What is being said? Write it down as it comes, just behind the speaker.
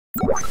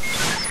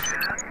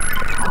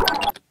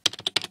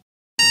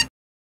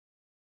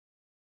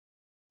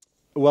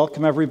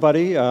Welcome,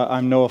 everybody.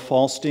 I'm Noah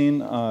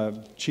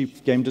Falstein,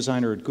 Chief Game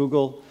Designer at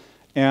Google.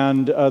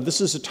 And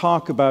this is a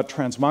talk about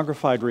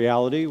transmogrified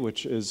reality,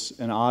 which is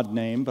an odd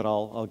name, but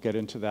I'll get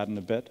into that in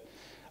a bit.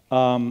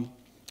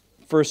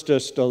 First,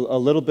 just a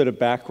little bit of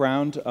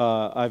background.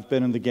 I've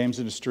been in the games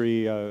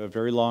industry a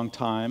very long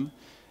time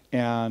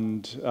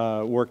and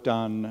worked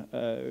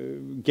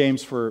on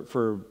games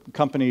for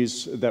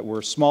companies that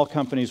were small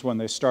companies when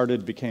they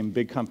started, became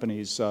big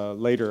companies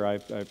later. I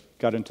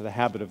got into the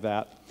habit of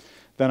that.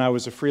 Then I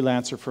was a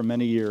freelancer for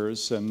many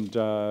years, and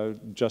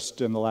just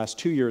in the last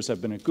 2 years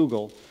I've been at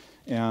Google,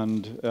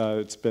 and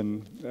it's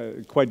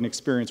been quite an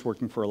experience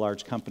working for a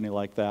large company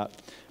like that.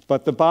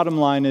 But the bottom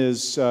line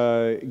is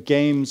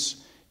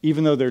games,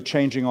 even though they're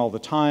changing all the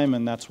time,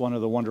 and that's one of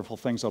the wonderful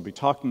things I'll be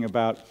talking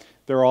about,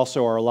 there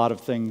also are a lot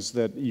of things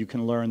that you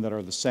can learn that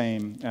are the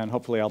same, and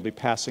hopefully I'll be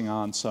passing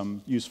on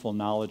some useful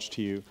knowledge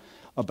to you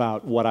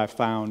about what I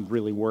found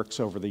really works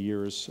over the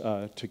years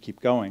to keep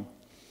going.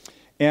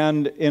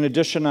 And in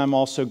addition, I'm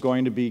also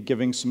going to be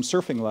giving some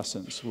surfing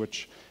lessons,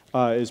 which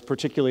is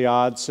particularly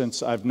odd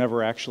since I've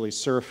never actually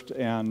surfed,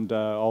 and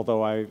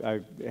although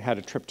I had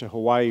a trip to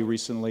Hawaii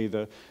recently,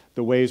 the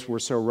waves were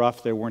so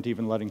rough they weren't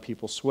even letting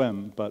people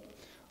swim, but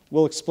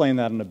we'll explain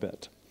that in a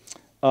bit.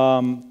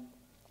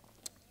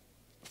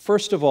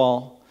 First of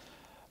all,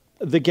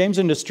 the games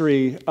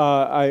industry,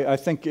 I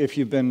think if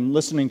you've been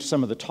listening to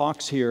some of the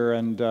talks here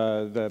and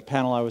the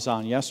panel I was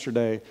on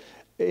yesterday,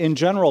 in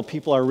general,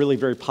 people are really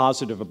very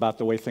positive about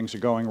the way things are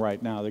going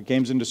right now. The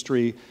games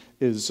industry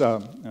is,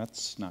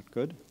 that's not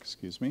good,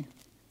 excuse me.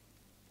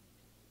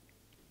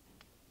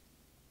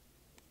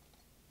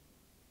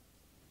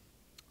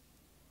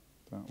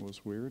 That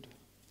was weird.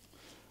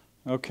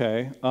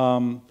 Okay.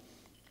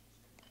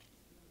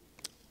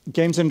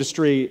 Games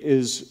industry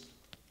is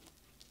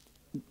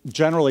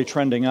generally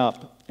trending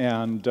up,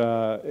 and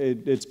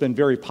it's been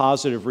very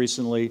positive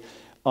recently.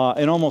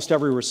 In almost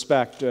every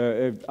respect.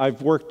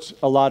 I've worked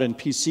a lot in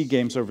PC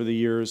games over the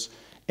years,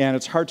 and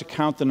it's hard to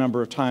count the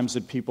number of times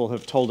that people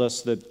have told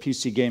us that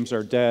PC games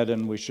are dead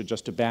and we should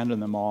just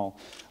abandon them all.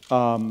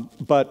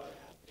 But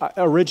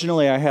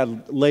originally I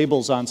had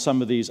labels on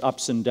some of these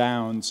ups and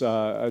downs.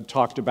 I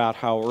talked about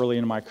how early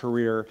in my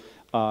career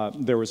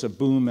there was a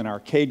boom in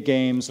arcade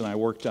games, and I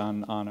worked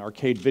on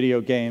arcade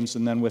video games,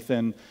 and then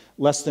within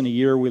less than a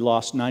year we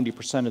lost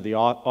 90% of the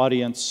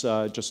audience,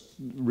 just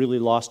really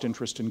lost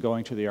interest in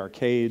going to the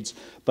arcades.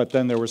 But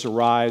then there was a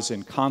rise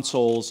in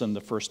consoles, and the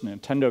first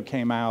Nintendo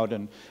came out,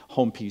 and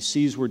home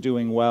PCs were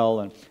doing well,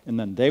 and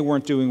then they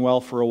weren't doing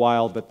well for a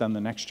while, but then the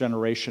next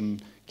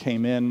generation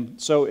came in.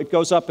 So it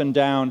goes up and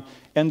down,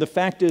 and the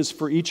fact is,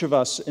 for each of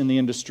us in the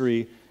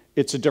industry,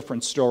 it's a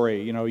different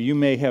story. You know, you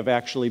may have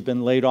actually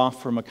been laid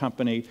off from a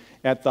company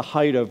at the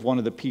height of one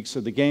of the peaks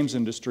of the games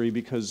industry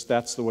because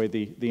that's the way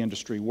the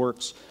industry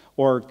works.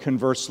 Or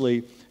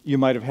conversely, you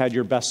might have had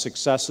your best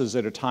successes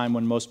at a time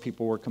when most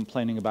people were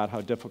complaining about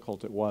how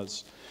difficult it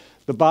was.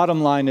 The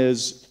bottom line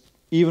is,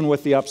 even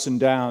with the ups and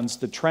downs,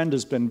 the trend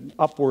has been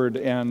upward,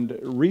 and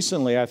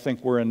recently I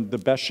think we're in the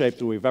best shape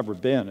that we've ever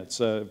been. It's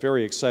a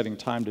very exciting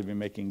time to be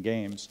making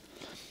games.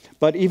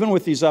 But even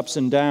with these ups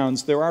and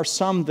downs, there are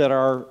some that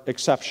are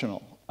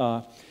exceptional.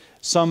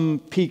 Some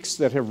peaks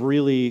that have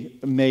really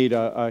made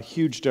a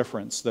huge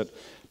difference. That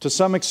to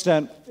some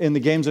extent, in the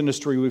games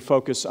industry, we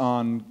focus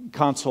on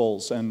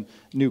consoles and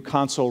new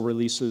console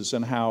releases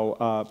and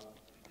how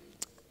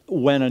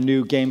when a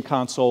new game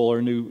console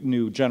or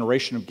new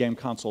generation of game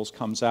consoles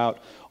comes out,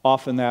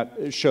 often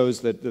that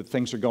shows that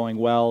things are going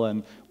well,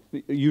 and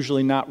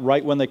usually not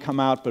right when they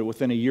come out, but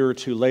within a year or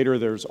two later,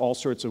 there's all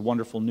sorts of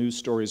wonderful news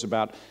stories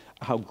about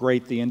how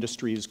great the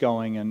industry is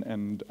going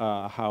and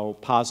how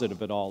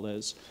positive it all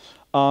is.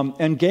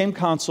 And game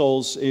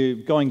consoles,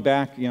 going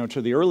back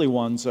to the early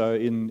ones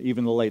in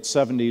even the late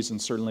 70s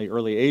and certainly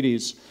early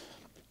 80s,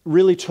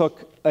 really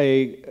took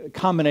a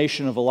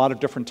combination of a lot of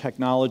different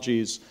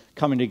technologies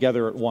coming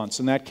together at once.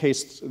 In that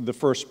case, the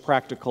first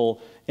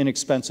practical,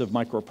 inexpensive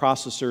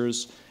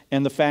microprocessors,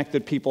 and the fact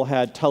that people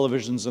had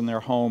televisions in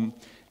their home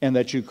and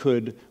that you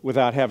could,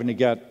 without having to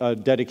get a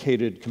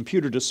dedicated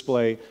computer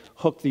display,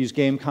 hook these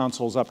game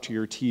consoles up to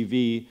your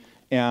TV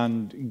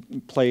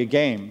and play a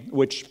game,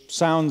 which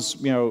sounds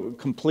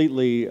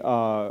completely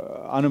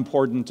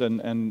unimportant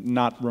and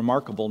not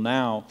remarkable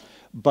now,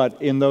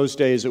 but in those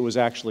days it was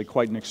actually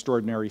quite an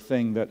extraordinary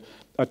thing that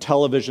a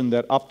television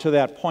that up to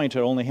that point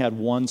had only had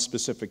one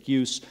specific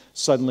use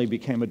suddenly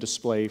became a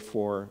display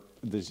for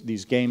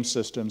these game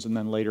systems and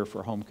then later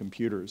for home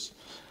computers.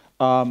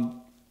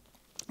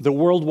 The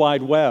World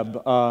Wide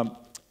Web,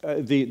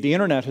 the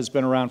internet has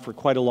been around for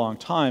quite a long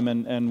time,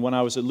 and when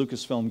I was at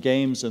Lucasfilm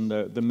Games in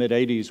the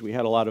mid-'80s, we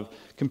had a lot of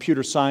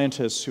computer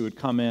scientists who would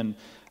come in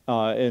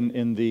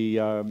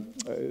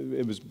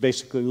it was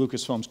basically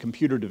Lucasfilm's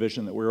computer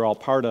division that we were all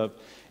part of,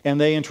 and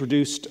they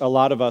introduced a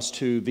lot of us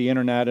to the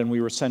internet, and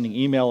we were sending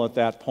email at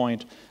that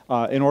point.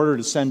 In order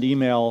to send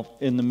email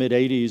in the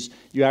mid-'80s,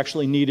 you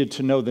actually needed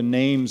to know the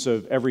names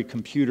of every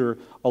computer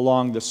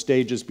along the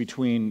stages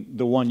between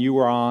the one you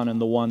were on and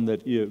the one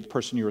that the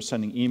person you were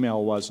sending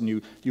email was, and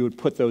you would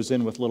put those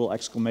in with little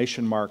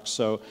exclamation marks.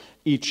 So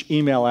each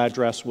email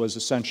address was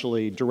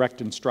essentially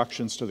direct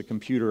instructions to the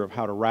computer of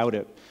how to route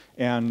it.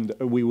 And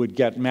we would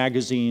get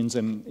magazines,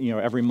 and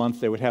every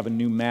month they would have a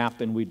new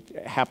map, and we'd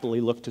happily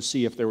look to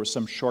see if there was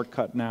some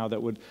shortcut now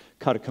that would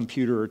cut a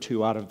computer or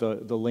two out of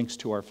the links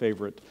to our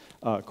favorite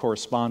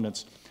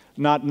correspondence.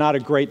 Not a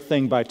great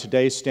thing by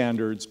today's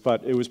standards,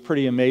 but it was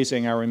pretty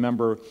amazing. I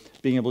remember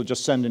being able to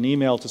just send an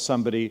email to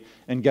somebody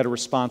and get a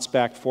response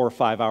back 4 or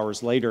 5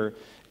 hours later.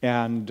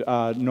 And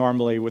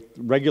normally with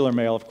regular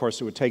mail, of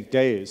course, it would take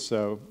days.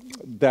 So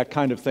that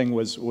kind of thing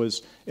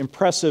was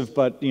impressive,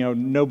 but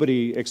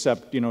nobody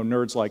except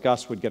nerds like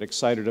us would get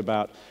excited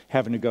about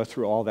having to go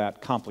through all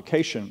that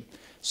complication.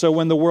 So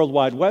when the World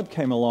Wide Web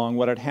came along,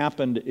 what had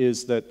happened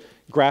is that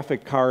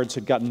graphic cards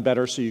had gotten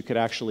better, so you could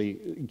actually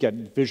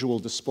get visual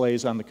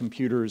displays on the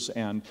computers,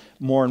 and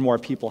more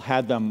people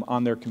had them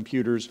on their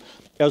computers,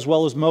 as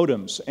well as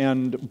modems.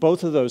 And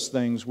both of those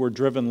things were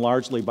driven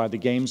largely by the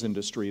games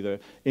industry,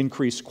 the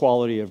increased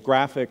quality of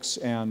graphics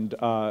and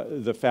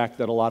the fact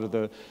that a lot of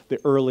the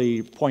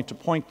early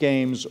point-to-point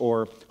games,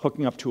 or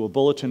hooking up to a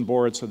bulletin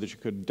board so that you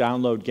could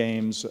download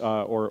games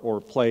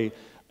or play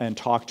and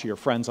talk to your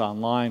friends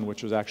online,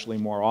 which was actually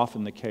more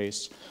often the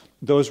case.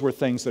 Those were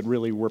things that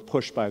really were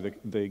pushed by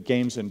the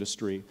games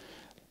industry.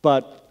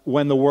 But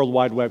when the World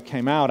Wide Web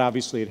came out,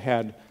 obviously it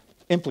had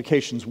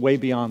implications way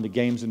beyond the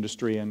games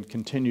industry and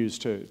continues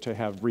to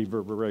have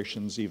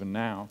reverberations even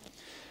now.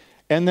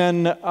 And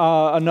then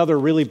another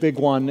really big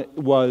one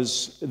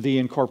was the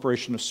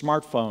incorporation of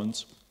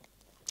smartphones.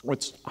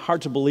 It's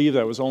hard to believe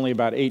that it was only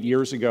about 8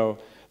 years ago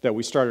that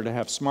we started to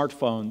have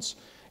smartphones.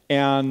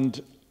 And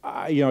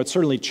it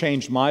certainly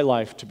changed my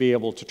life to be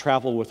able to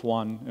travel with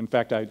one. In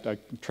fact, I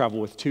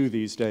travel with 2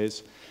 these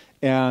days.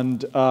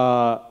 And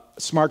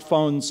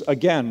smartphones,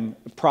 again,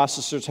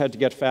 processors had to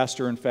get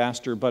faster and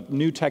faster, but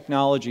new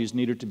technologies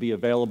needed to be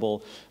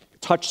available.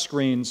 Touch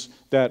screens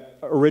that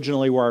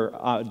originally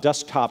were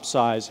desktop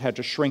size had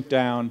to shrink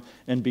down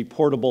and be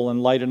portable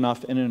and light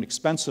enough and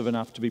inexpensive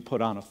enough to be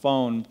put on a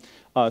phone.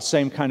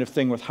 Same kind of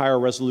thing with higher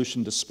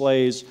resolution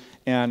displays.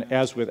 And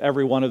as with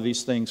every one of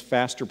these things,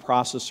 faster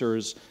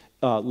processors,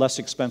 less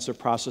expensive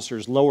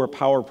processors, lower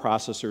power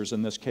processors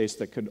in this case,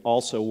 that could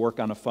also work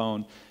on a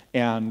phone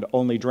and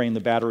only drain the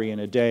battery in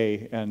a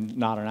day and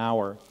not an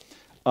hour.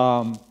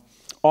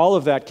 All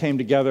of that came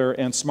together,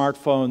 and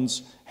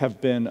smartphones have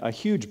been a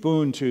huge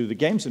boon to the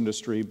games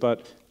industry,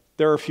 but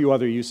there are a few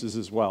other uses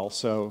as well.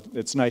 So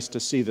it's nice to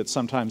see that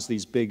sometimes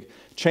these big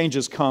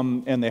changes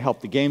come and they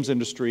help the games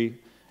industry,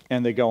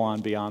 and they go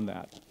on beyond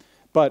that.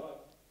 But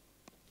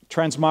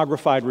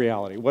transmogrified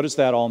reality, what does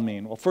that all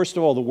mean? Well, first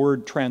of all, the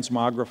word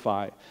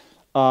transmogrify.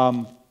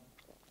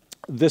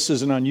 This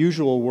is an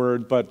unusual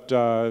word, but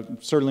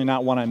certainly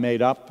not one I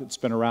made up. It's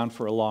been around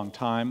for a long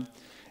time.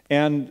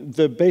 And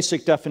the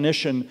basic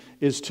definition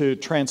is to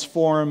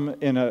transform,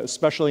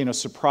 especially in a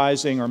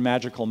surprising or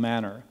magical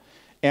manner.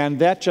 And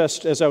that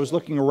just, as I was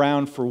looking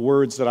around for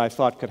words that I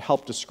thought could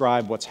help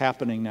describe what's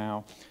happening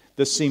now,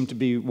 this seemed to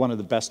be one of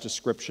the best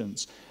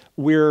descriptions.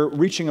 We're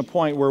reaching a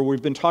point where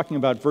we've been talking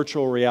about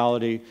virtual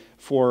reality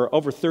for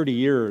over 30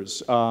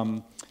 years.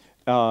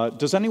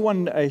 Does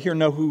anyone here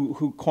know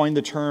who coined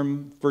the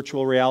term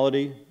virtual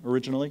reality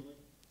originally?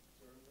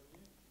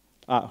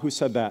 Who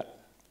said that?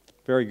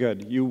 Very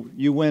good.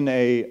 You win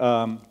a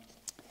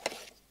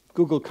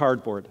Google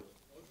Cardboard.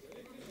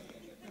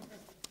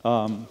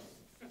 Here,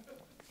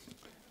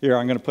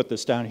 I'm going to put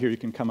this down here. You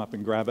can come up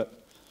and grab it.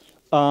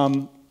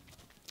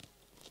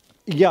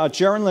 Yeah,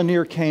 Jaron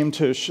Lanier came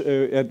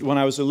to, when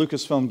I was at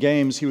Lucasfilm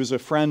Games, he was a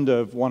friend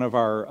of one of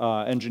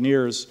our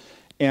engineers,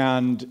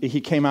 and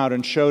he came out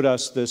and showed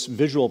us this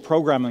visual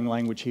programming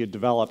language he had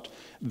developed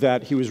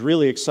that he was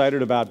really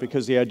excited about,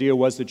 because the idea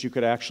was that you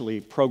could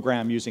actually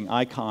program using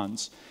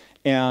icons.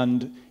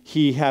 And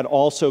he had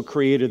also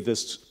created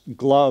this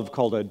glove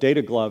called a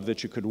data glove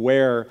that you could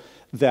wear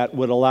that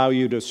would allow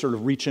you to sort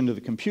of reach into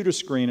the computer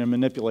screen and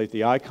manipulate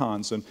the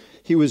icons. And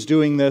he was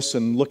doing this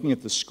and looking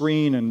at the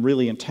screen and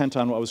really intent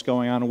on what was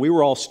going on. And we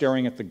were all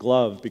staring at the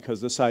glove,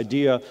 because this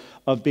idea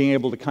of being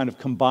able to kind of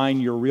combine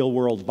your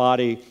real-world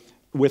body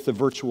with the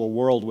virtual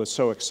world was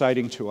so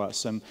exciting to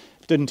us. And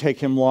it didn't take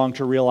him long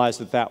to realize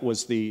that that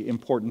was the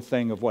important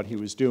thing of what he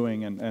was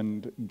doing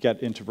and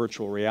get into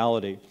virtual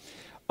reality.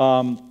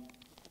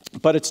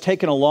 But it's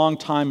taken a long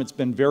time. It's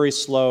been very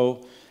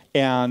slow.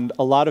 And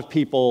a lot of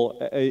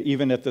people,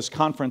 even at this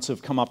conference,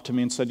 have come up to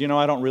me and said,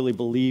 I don't really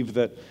believe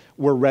that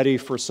we're ready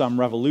for some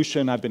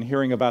revolution. I've been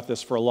hearing about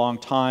this for a long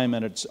time,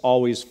 and it's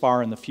always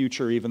far in the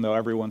future, even though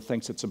everyone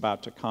thinks it's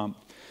about to come.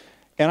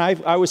 And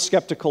I was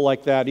skeptical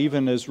like that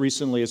even as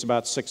recently as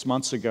about 6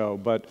 months ago.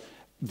 But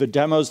the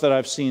demos that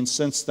I've seen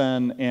since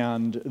then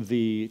and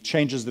the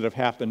changes that have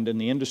happened in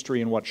the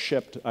industry and what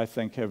shipped, I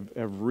think, have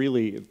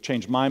really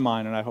changed my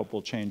mind, and I hope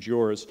will change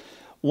yours.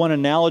 One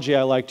analogy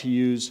I like to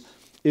use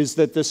is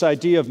that this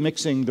idea of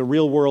mixing the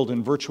real world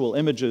and virtual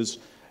images,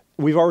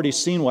 we've already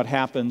seen what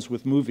happens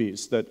with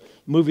movies, that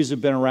movies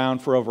have been around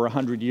for over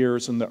 100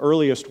 years, and the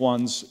earliest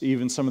ones,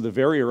 even some of the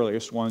very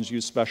earliest ones,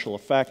 used special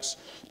effects,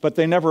 but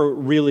they never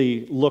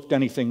really looked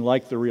anything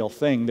like the real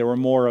thing. They were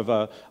more of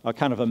a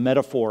kind of a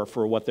metaphor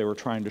for what they were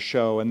trying to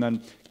show. And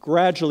then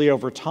gradually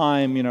over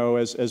time,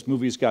 as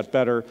movies got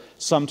better,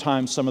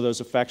 sometimes some of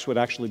those effects would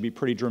actually be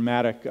pretty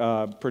dramatic,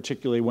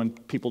 particularly when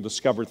people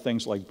discovered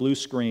things like blue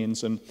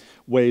screens and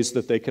ways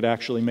that they could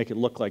actually make it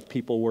look like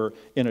people were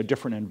in a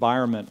different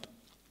environment.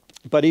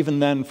 But even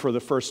then, for the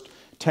first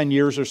 10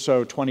 years or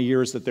so, 20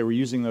 years that they were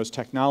using those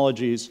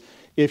technologies,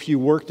 if you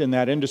worked in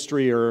that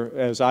industry, or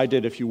as I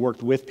did, if you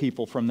worked with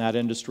people from that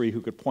industry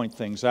who could point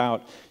things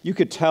out, you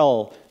could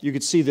tell, you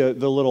could see the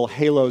little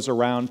halos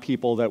around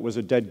people that was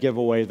a dead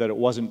giveaway that it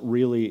wasn't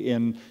really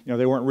in,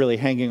 they weren't really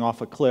hanging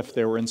off a cliff,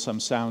 they were in some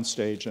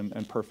soundstage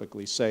and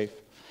perfectly safe.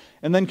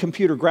 And then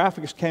computer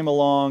graphics came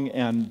along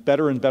and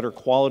better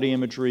quality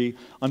imagery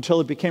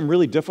until it became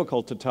really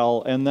difficult to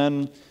tell. And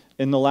then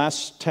in the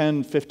last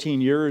 10,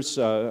 15 years,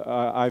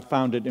 I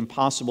found it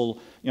impossible.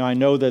 I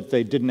know that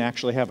they didn't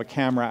actually have a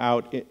camera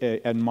out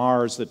at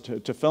Mars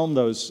to film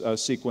those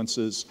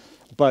sequences,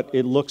 but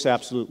it looks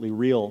absolutely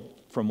real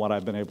from what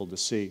I've been able to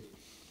see.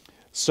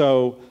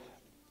 So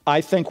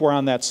I think we're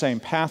on that same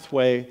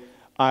pathway.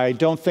 I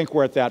don't think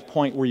we're at that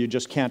point where you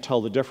just can't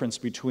tell the difference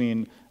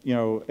between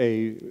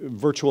a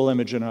virtual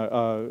image and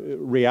a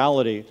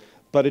reality,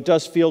 but it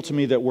does feel to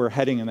me that we're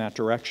heading in that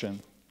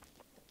direction.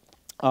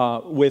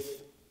 With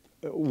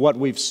what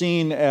we've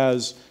seen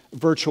as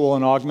virtual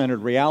and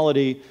augmented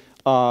reality,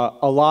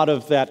 a lot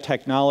of that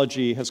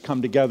technology has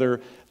come together.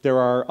 There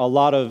are a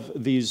lot of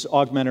these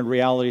augmented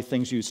reality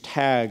things use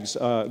tags.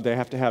 They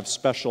have to have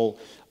special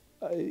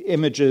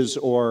images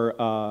or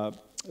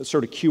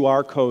sort of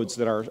QR codes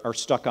that are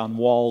stuck on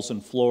walls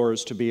and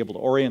floors to be able to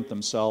orient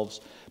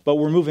themselves. But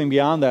we're moving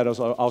beyond that, as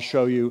I'll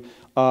show you.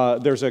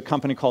 There's a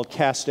company called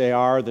Cast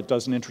AR that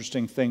does an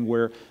interesting thing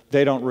where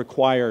they don't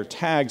require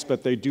tags,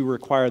 but they do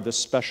require this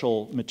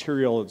special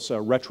material. It's a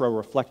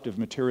retro-reflective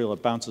material.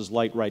 It bounces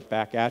light right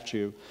back at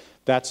you.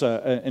 That's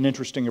an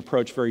interesting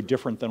approach, very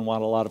different than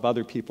what a lot of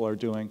other people are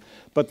doing.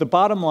 But the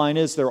bottom line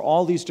is there are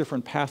all these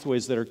different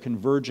pathways that are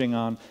converging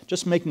on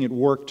just making it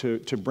work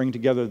to bring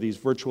together these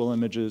virtual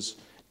images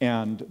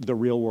and the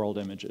real-world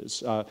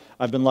images.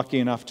 I've been lucky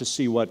enough to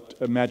see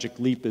what Magic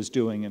Leap is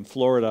doing in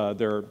Florida.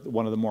 They're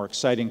one of the more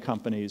exciting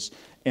companies,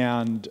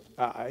 and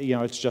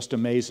it's just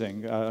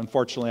amazing.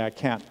 Unfortunately, I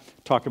can't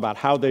talk about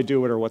how they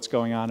do it or what's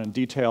going on in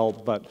detail,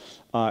 but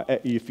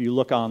if you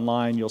look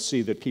online, you'll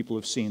see that people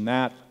have seen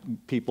that.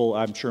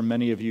 I'm sure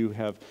many of you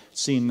have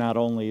seen not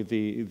only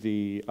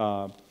the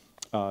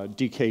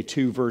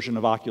DK2 version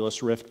of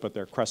Oculus Rift, but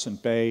their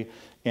Crescent Bay,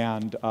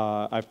 and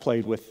I've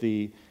played with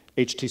the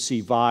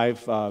HTC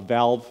Vive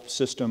Valve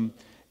system.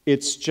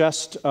 It's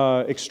just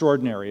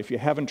extraordinary. If you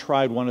haven't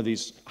tried one of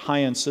these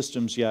high-end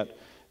systems yet,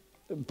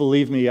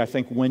 believe me, I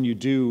think when you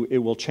do, it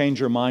will change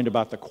your mind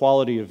about the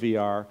quality of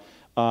VR,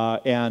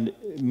 and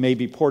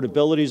maybe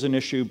portability is an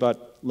issue,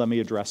 but let me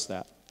address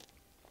that.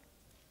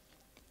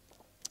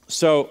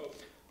 So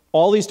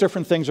all these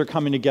different things are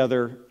coming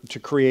together to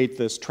create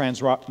this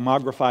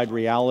transmogrified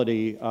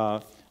reality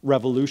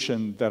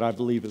revolution that I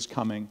believe is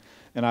coming.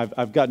 And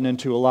I've gotten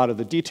into a lot of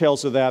the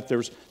details of that.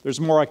 There's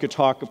more I could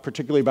talk,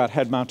 particularly about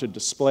head-mounted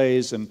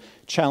displays and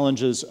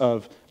challenges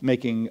of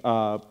making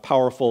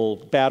powerful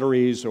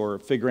batteries or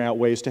figuring out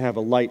ways to have a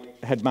light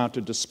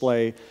head-mounted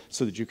display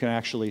so that you can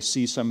actually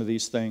see some of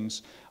these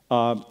things.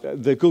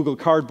 The Google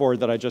Cardboard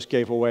that I just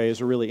gave away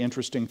is a really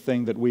interesting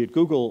thing that we at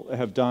Google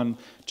have done.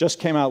 Just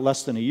came out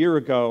less than a year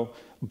ago,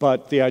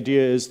 but the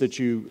idea is that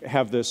you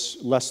have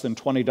this less than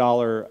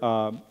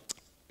 $20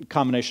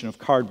 combination of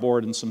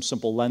cardboard and some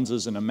simple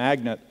lenses and a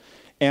magnet,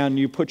 and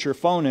you put your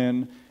phone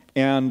in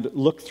and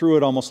look through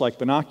it almost like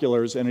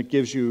binoculars, and it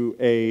gives you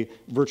a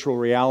virtual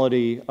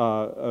reality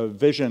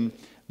vision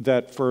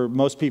that for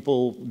most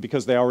people,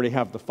 because they already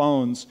have the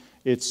phones,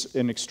 it's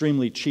an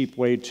extremely cheap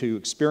way to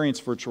experience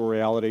virtual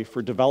reality.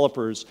 For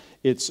developers,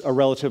 it's a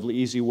relatively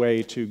easy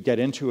way to get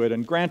into it,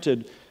 and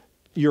granted,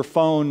 your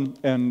phone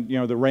and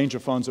the range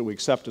of phones that we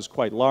accept is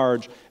quite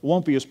large. It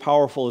won't be as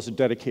powerful as a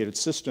dedicated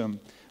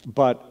system,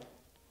 but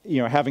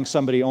having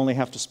somebody only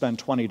have to spend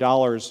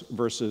 $20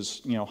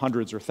 versus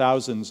hundreds or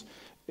thousands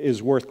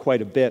is worth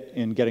quite a bit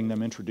in getting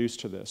them introduced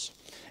to this.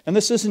 And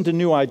this isn't a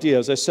new idea.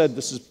 As I said,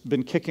 this has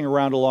been kicking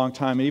around a long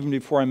time. And even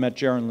before I met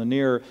Jaron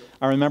Lanier,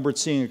 I remembered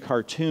seeing a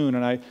cartoon,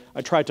 and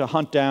I tried to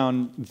hunt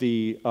down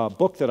the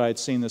book that I had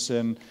seen this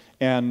in.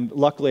 And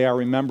luckily, I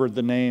remembered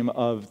the name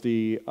of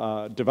the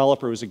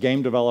developer. It was a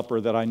game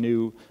developer that I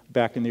knew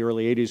back in the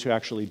early 80s who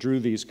actually drew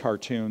these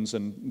cartoons,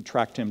 and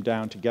tracked him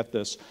down to get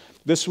this.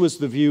 This was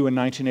the view in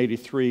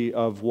 1983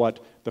 of what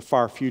the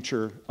far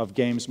future of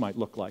games might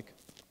look like.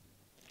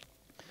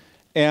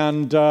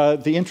 And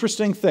the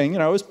interesting thing,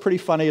 it was pretty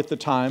funny at the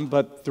time,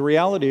 but the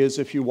reality is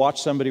if you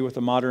watch somebody with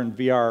a modern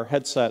VR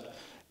headset,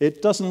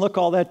 it doesn't look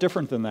all that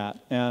different than that.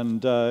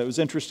 And it was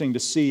interesting to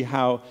see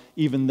how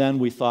even then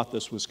we thought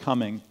this was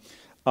coming.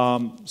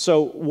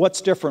 So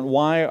what's different?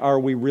 Why are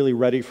we really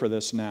ready for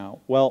this now?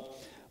 Well,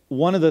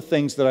 one of the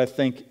things that I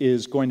think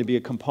is going to be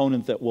a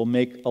component that will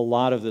make a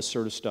lot of this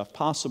sort of stuff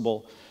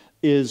possible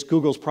is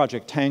Google's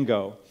Project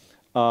Tango.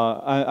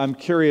 I'm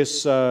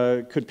curious,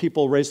 could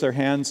people raise their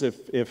hands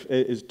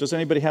does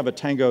anybody have a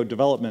Tango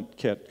development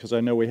kit? Because I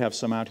know we have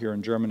some out here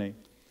in Germany.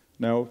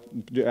 No?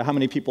 How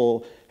many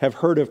people have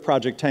heard of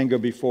Project Tango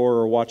before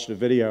or watched a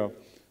video?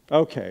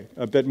 Okay,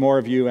 a bit more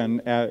of you, and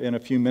in a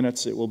few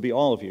minutes it will be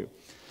all of you.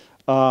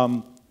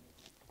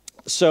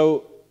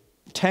 So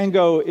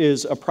Tango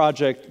is a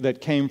project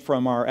that came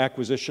from our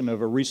acquisition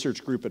of a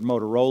research group at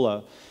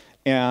Motorola.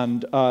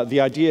 And the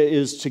idea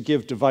is to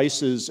give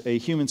devices a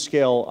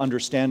human-scale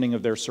understanding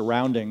of their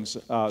surroundings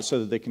so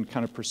that they can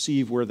kind of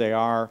perceive where they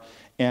are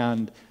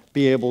and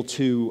be able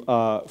to,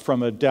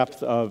 from a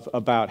depth of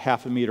about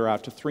 0.5 meter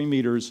out to 3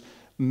 meters,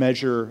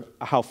 measure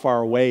how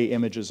far away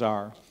images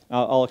are.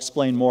 I'll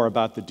explain more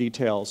about the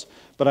details.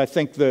 But I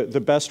think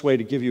the best way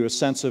to give you a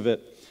sense of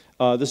it,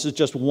 this is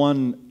just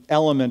one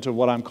element of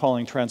what I'm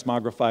calling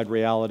transmogrified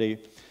reality,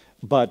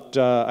 but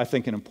I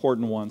think an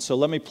important one. So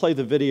let me play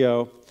the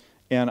video.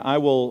 And I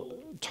will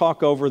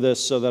talk over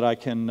this so that I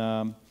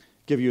can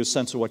give you a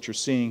sense of what you're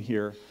seeing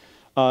here.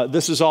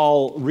 This is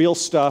all real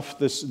stuff.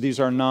 These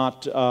are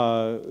not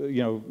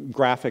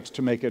graphics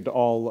to make it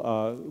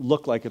all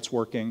look like it's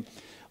working.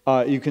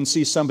 You can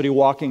see somebody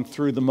walking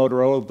through the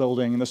Motorola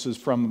building, and this is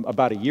from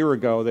about a year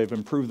ago. They've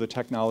improved the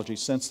technology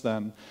since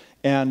then.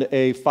 And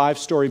a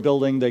 5-story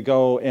building, they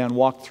go and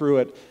walk through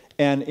it,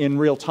 and in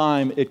real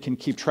time, it can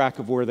keep track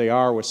of where they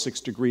are with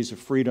 6 degrees of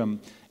freedom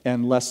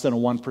and less than a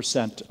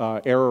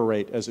 1% error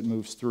rate as it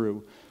moves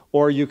through.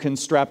 Or you can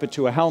strap it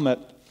to a helmet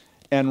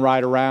and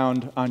ride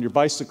around on your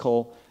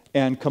bicycle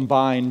and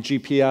combine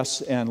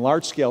GPS and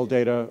large-scale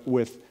data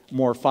with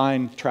more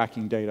fine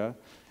tracking data.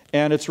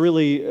 And it's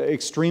really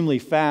extremely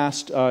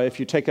fast. If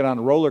you take it on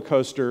a roller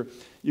coaster,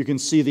 you can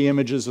see the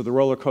images of the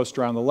roller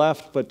coaster on the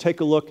left, but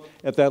take a look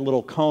at that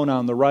little cone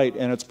on the right,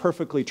 and it's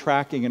perfectly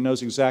tracking and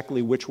knows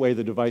exactly which way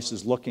the device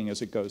is looking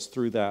as it goes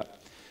through that.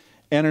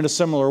 And in a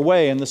similar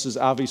way, and this is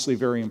obviously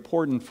very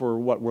important for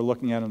what we're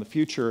looking at in the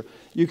future,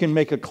 you can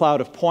make a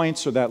cloud of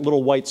points, or that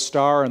little white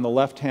star on the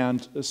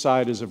left-hand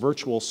side is a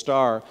virtual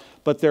star,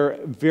 but they're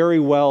very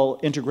well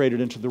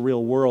integrated into the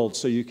real world,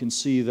 so you can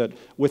see that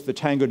with the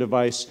Tango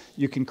device,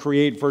 you can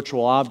create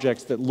virtual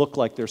objects that look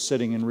like they're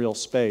sitting in real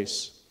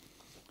space.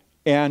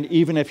 And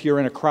even if you're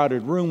in a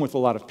crowded room with a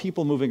lot of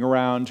people moving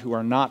around who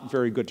are not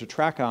very good to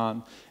track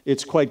on,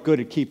 it's quite good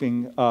at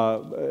keeping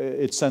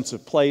its sense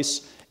of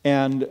place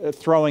and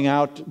throwing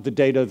out the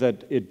data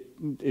that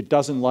it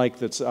doesn't like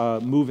that's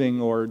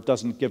moving or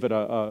doesn't give it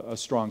a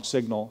strong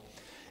signal.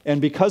 And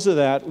because of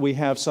that, we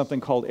have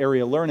something called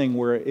area learning,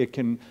 where it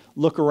can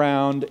look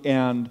around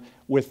and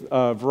with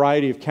a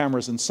variety of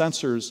cameras and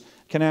sensors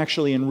can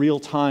actually in real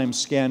time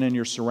scan in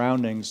your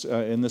surroundings,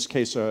 in this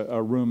case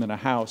a room in a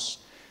house.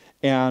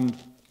 And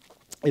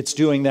it's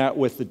doing that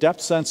with the depth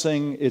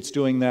sensing, it's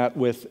doing that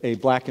with a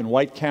black and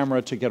white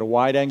camera to get a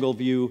wide angle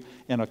view,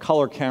 and a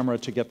color camera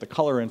to get the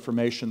color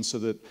information so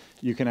that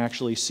you can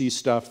actually see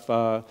stuff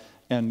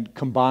and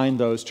combine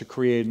those to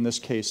create, in this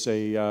case,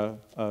 a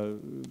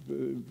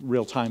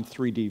real-time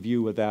 3D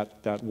view of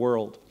that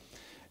world.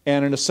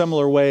 And in a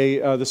similar way,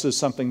 this is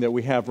something that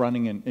we have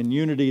running in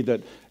Unity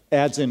that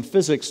adds in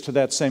physics to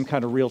that same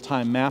kind of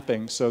real-time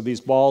mapping. So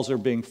these balls are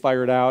being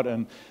fired out,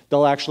 and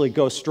they'll actually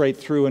go straight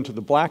through into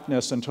the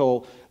blackness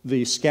until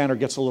the scanner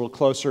gets a little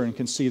closer and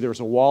can see there's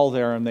a wall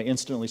there, and they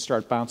instantly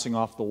start bouncing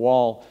off the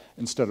wall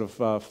instead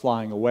of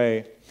flying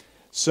away.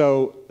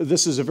 So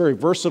this is a very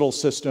versatile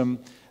system.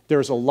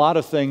 There's a lot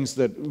of things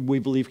that we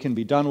believe can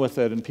be done with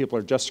it, and people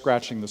are just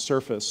scratching the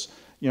surface.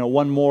 You know,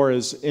 one more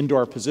is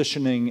indoor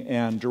positioning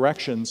and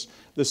directions.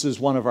 This is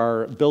one of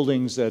our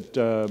buildings at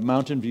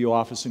Mountain View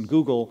office in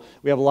Google.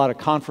 We have a lot of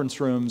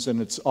conference rooms,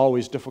 and it's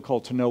always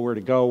difficult to know where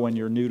to go when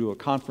you're new to a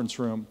conference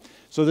room.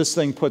 So this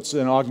thing puts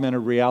an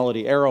augmented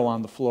reality arrow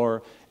on the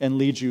floor and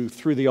leads you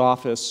through the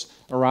office,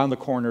 around the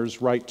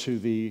corners, right to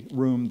the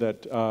room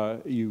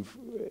that you've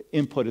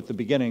input at the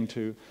beginning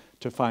to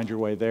find your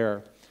way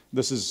there.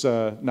 This is,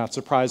 not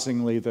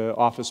surprisingly, the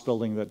office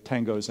building that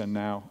Tango's in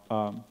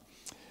now.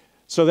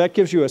 So that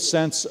gives you a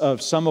sense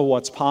of some of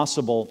what's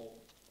possible.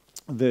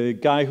 The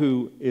guy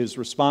who is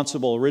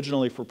responsible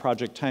originally for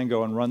Project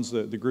Tango and runs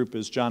the group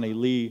is Johnny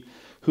Lee,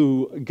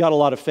 who got a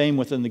lot of fame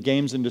within the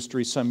games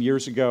industry some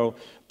years ago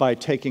by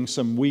taking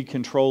some Wii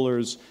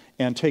controllers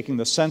and taking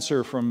the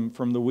sensor from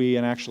the Wii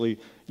and actually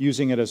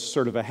using it as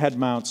sort of a head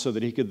mount so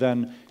that he could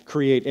then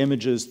create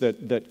images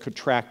that could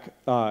track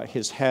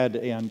his head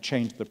and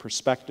change the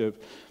perspective.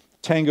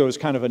 Tango is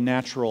kind of a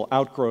natural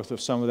outgrowth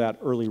of some of that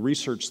early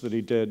research that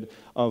he did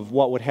of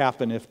what would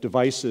happen if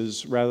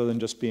devices, rather than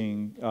just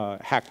being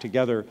hacked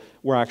together,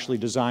 were actually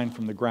designed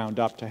from the ground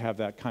up to have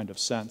that kind of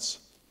sense.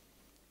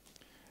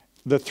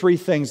 The three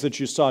things that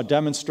you saw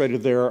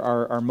demonstrated there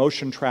are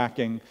motion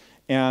tracking,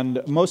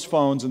 and most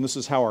phones, and this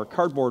is how our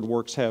cardboard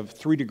works, have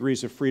 3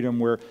 degrees of freedom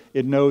where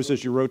it knows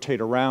as you rotate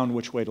around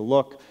which way to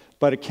look,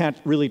 but it can't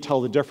really tell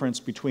the difference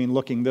between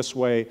looking this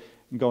way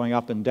and going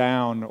up and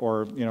down,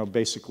 or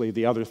basically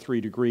the other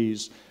 3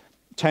 degrees.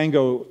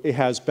 Tango, it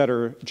has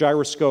better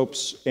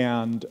gyroscopes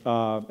and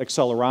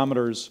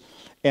accelerometers,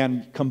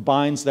 and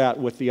combines that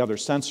with the other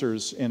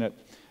sensors in it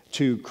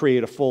to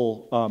create a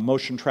full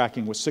motion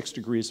tracking with 6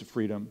 degrees of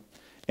freedom.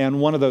 And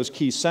one of those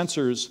key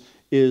sensors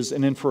is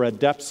an infrared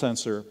depth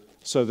sensor,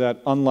 so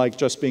that unlike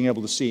just being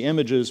able to see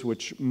images,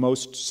 which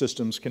most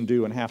systems can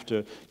do and have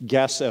to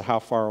guess at how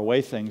far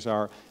away things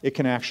are, it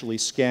can actually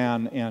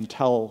scan and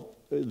tell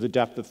the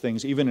depth of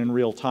things, even in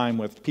real time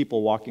with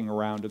people walking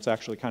around. It's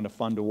actually kind of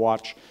fun to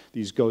watch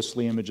these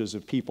ghostly images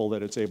of people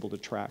that it's able to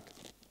track.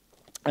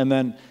 And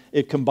then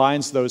it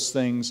combines those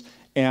things,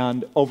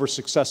 and over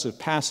successive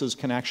passes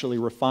can actually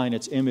refine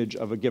its image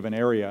of a given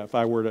area. If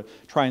I were to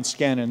try and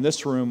scan in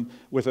this room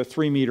with a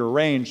 3-meter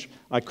range,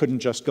 I couldn't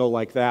just go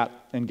like that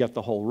and get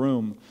the whole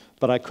room,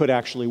 but I could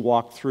actually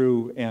walk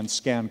through and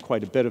scan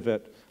quite a bit of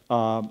it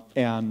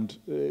and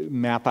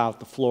map out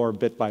the floor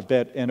bit by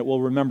bit, and it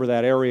will remember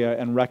that area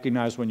and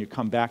recognize when you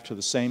come back to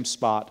the same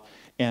spot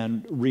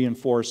and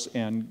reinforce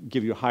and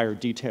give you higher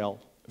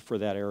detail for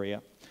that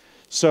area.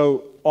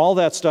 So all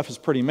that stuff is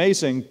pretty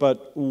amazing,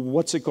 but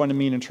what's it going to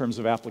mean in terms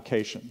of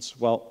applications?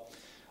 Well,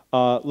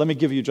 let me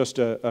give you just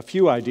a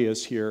few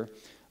ideas here.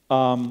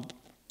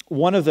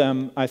 One of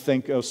them, I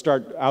think, will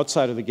start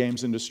outside of the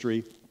games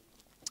industry,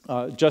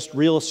 just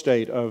real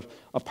estate of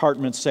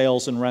apartment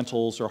sales and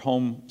rentals or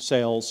home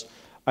sales.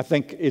 I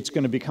think it's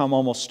going to become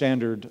almost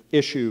standard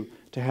issue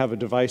to have a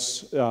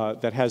device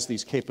that has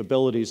these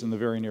capabilities in the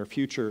very near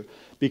future,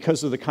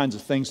 because of the kinds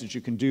of things that you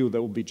can do that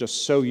will be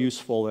just so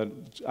useful that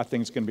I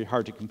think it's going to be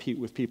hard to compete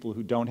with people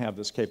who don't have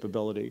this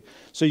capability.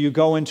 So you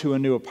go into a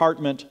new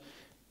apartment,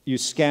 you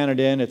scan it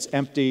in, it's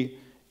empty.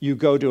 You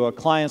go to a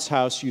client's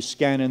house, you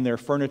scan in their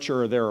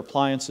furniture or their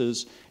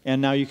appliances, and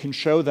now you can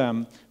show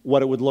them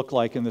what it would look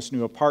like in this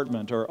new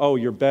apartment. Or, oh,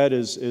 your bed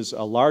is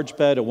a large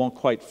bed, it won't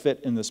quite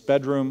fit in this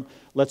bedroom.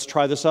 Let's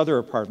try this other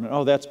apartment.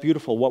 Oh, that's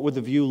beautiful. What would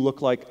the view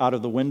look like out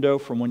of the window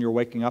from when you're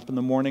waking up in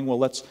the morning? Well,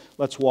 let's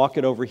walk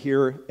it over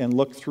here and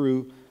look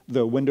through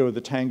the window of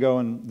the Tango,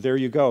 and there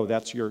you go.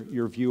 That's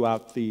your view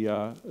out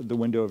the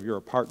window of your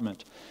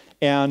apartment.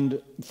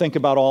 And think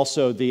about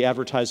also the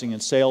advertising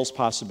and sales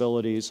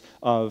possibilities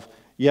of,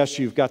 yes,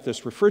 you've got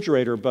this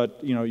refrigerator, but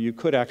you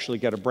could actually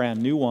get a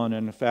brand new one,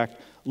 and in fact,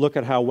 look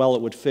at how well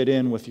it would fit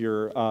in with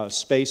your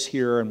space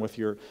here, and with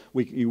your,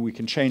 we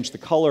can change the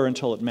color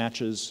until it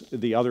matches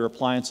the other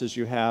appliances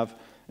you have,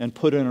 and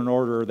put in an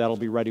order that'll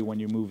be ready when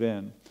you move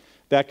in.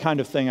 That kind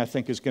of thing, I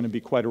think, is going to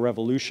be quite a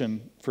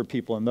revolution for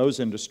people in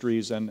those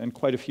industries, and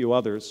quite a few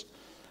others.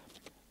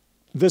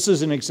 This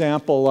is an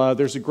example.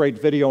 There's a great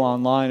video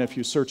online, if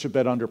you search a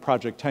bit under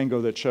Project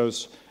Tango, that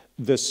shows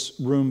this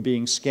room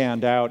being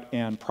scanned out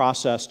and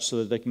processed so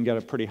that they can get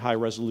a pretty high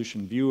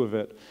resolution view of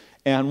it.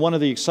 And one of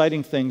the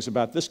exciting things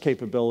about this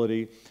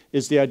capability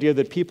is the idea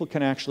that people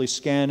can actually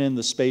scan in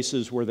the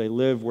spaces where they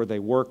live, where they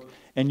work,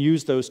 and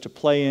use those to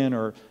play in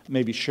or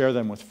maybe share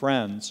them with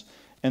friends.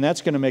 And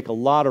that's going to make a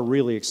lot of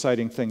really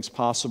exciting things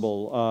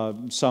possible.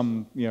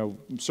 Some,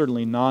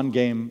 certainly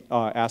non-game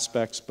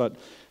aspects, but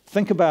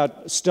think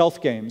about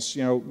stealth games.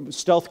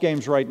 Stealth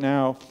games right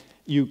now,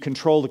 you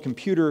control the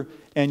computer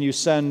and you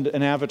send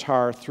an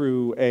avatar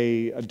through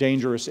a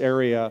dangerous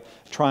area,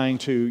 trying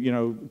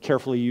to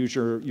carefully use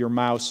your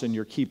mouse and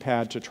your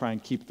keypad to try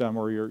and keep them,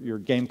 or your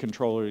game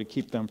controller to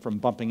keep them from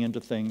bumping into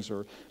things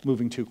or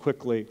moving too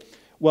quickly.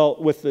 Well,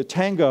 with the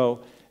Tango,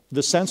 the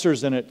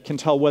sensors in it can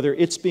tell whether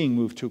it's being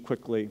moved too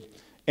quickly.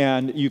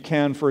 And you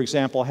can, for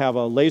example, have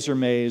a laser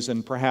maze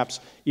and perhaps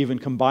even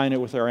combine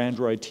it with our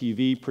Android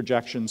TV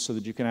projections so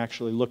that you can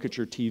actually look at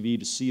your TV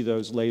to see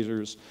those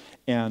lasers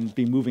and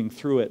be moving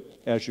through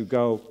it as you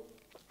go.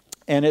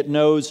 And it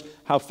knows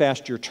how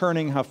fast you're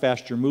turning, how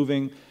fast you're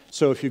moving.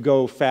 So if you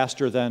go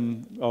faster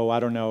than,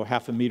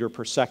 half a meter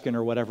per second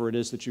or whatever it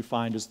is that you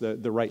find is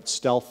the right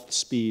stealth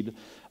speed,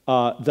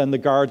 then the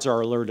guards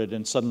are alerted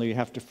and suddenly you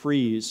have to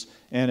freeze.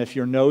 And if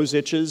your nose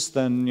itches,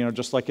 then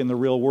just like in the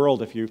real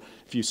world, if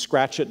you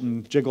scratch it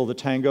and jiggle the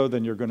Tango,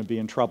 then you're going to be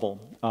in trouble.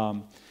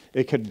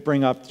 It could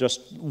bring up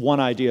just one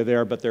idea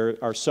there, but there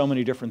are so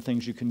many different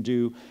things you can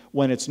do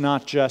when it's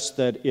not just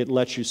that it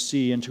lets you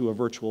see into a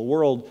virtual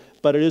world,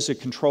 but it is a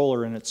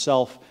controller in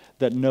itself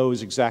that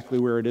knows exactly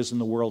where it is in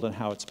the world and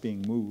how it's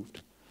being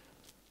moved.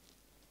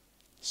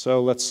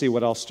 So let's see,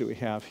 what else do we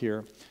have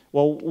here?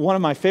 Well, one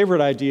of my favorite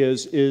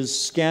ideas is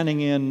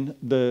scanning in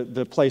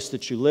the place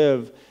that you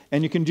live,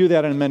 and you can do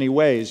that in many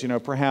ways.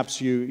 Perhaps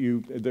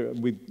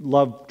we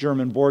love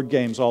German board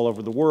games all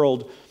over the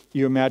world.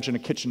 You imagine a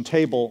kitchen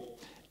table,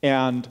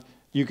 and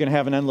you can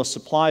have an endless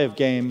supply of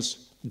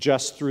games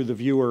just through the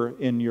viewer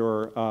in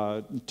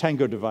your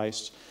Tango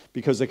device,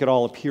 because they could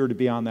all appear to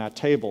be on that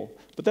table.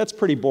 But that's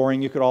pretty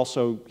boring. You could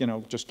also,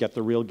 just get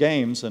the real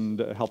games and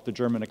help the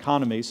German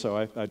economy, so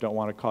I don't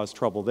want to cause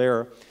trouble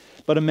there.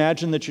 But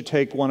imagine that you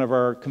take one of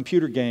our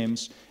computer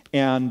games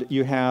and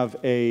you have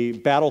a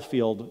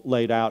battlefield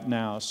laid out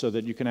now so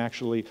that you can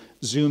actually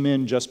zoom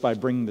in just by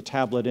bringing the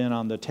tablet in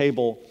on the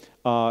table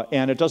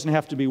And it doesn't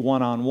have to be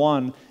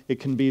one-on-one. It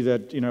can be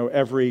that,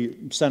 every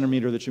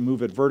centimeter that you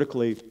move it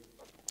vertically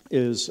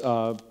is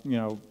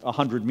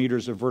 100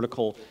 meters of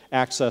vertical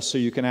access, so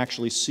you can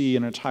actually see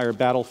an entire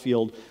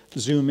battlefield,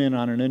 zoom in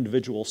on an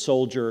individual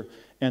soldier,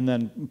 and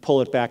then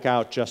pull it back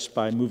out just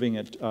by moving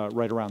it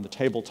right around the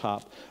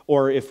tabletop.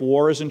 Or if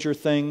war isn't your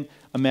thing,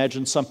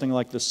 imagine something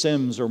like The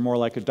Sims or more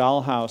like a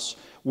dollhouse,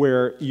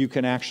 where you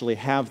can actually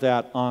have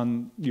that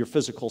on your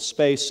physical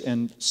space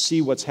and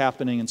see what's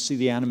happening and see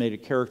the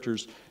animated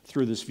characters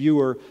through this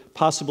viewer,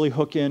 possibly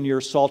hook in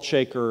your salt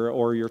shaker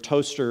or your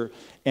toaster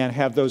and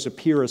have those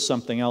appear as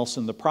something else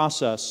in the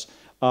process.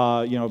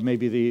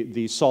 Maybe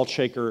the salt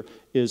shaker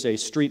is a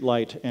street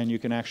light, and you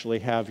can actually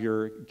have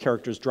your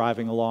characters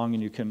driving along,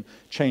 and you can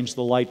change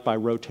the light by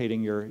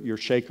rotating your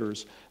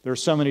shakers. There are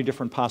so many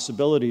different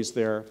possibilities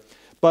there.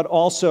 But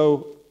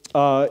also,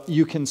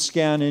 you can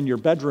scan in your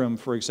bedroom,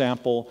 for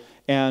example,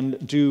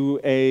 and do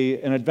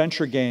an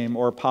adventure game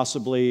or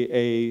possibly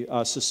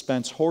a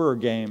suspense horror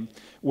game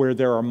where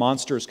there are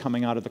monsters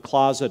coming out of the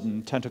closet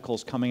and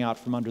tentacles coming out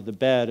from under the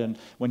bed, and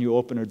when you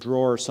open a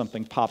drawer,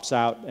 something pops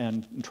out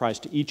and tries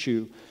to eat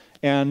you.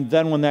 And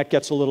then when that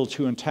gets a little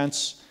too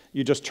intense,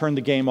 you just turn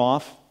the game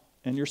off,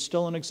 and you're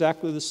still in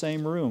exactly the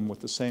same room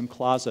with the same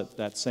closet,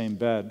 that same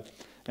bed.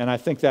 And I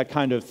think that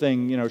kind of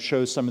thing,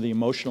 shows some of the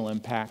emotional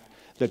impact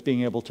that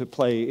being able to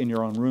play in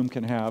your own room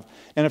can have.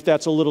 And if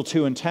that's a little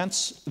too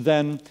intense,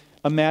 then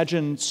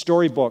imagine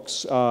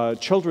storybooks,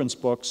 children's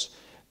books.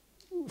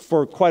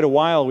 For quite a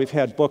while, we've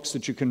had books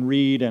that you can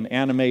read and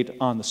animate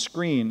on the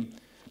screen.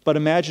 But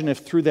imagine if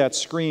through that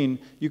screen,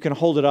 you can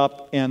hold it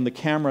up and the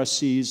camera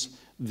sees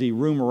the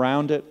room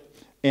around it,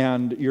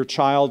 and your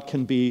child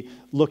can be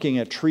looking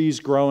at trees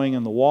growing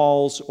in the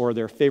walls or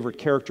their favorite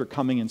character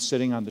coming and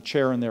sitting on the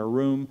chair in their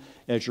room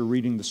as you're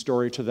reading the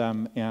story to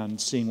them and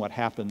seeing what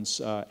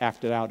happens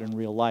acted out in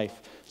real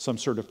life. Some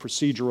sort of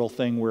procedural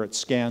thing where it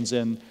scans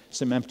in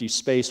some empty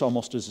space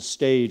almost as a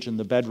stage in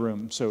the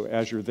bedroom. So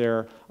as you're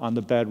there on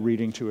the bed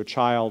reading to a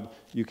child,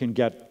 you can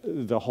get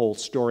the whole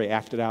story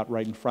acted out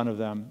right in front of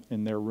them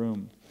in their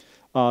room.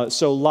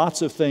 So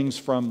lots of things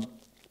from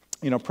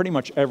pretty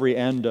much every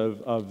end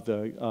of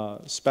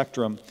the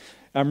spectrum.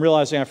 I'm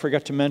realizing I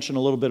forgot to mention a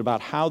little bit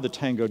about how the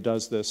Tango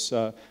does this.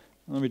 Let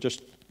me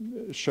just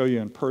show you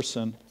in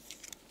person.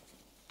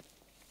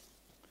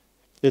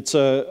 It's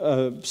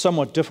a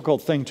somewhat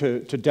difficult thing to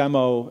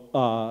demo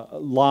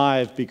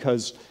live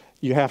because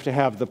you have to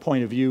have the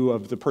point of view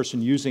of the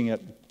person using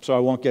it, so I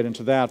won't get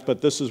into that.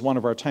 But this is one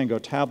of our Tango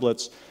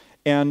tablets.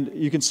 And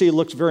you can see it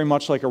looks very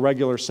much like a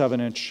regular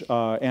 7-inch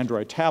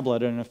Android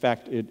tablet, and in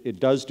fact, it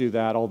does do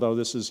that, although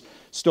this is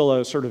still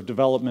a sort of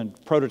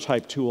development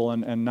prototype tool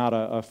and not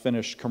a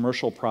finished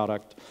commercial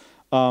product.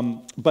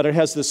 But it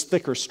has this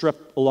thicker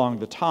strip along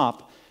the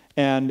top,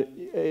 and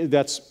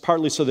that's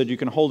partly so that you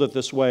can hold it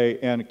this way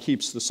and it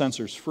keeps the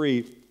sensors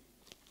free.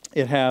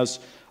 It has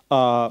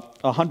a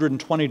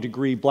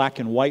 120-degree black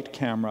and white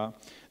camera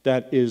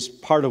that is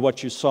part of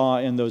what you saw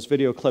in those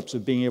video clips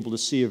of being able to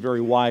see a very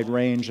wide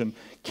range and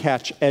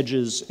catch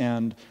edges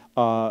and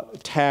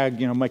tag,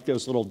 make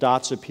those little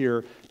dots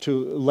appear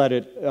to let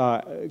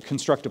it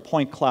construct a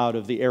point cloud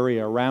of the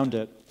area around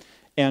it.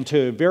 And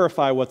to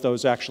verify what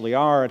those actually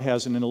are, it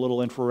has a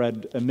little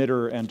infrared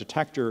emitter and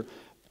detector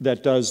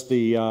that does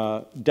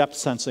the depth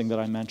sensing that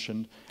I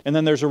mentioned. And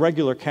then there's a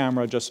regular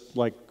camera, just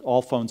like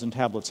all phones and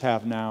tablets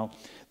have now,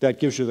 that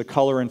gives you the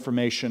color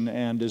information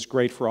and is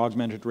great for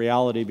augmented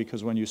reality,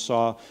 because when you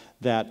saw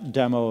that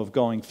demo of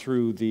going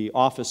through the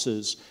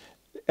offices,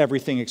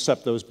 everything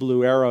except those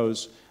blue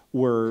arrows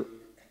were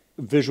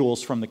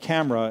visuals from the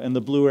camera, and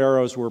the blue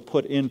arrows were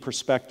put in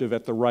perspective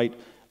at the right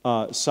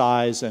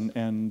size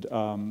and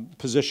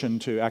position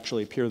to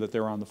actually appear that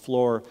they're on the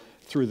floor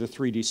through the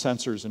 3D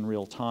sensors in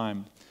real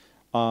time.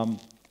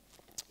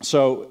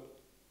 So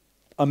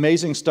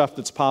amazing stuff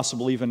that's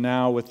possible even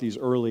now with these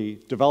early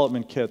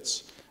development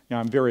kits.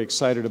 I'm very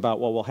excited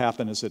about what will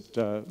happen as it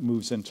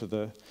moves into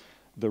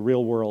the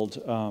real world,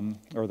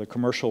 or the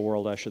commercial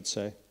world, I should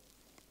say.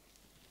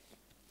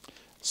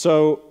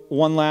 So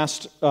one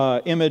last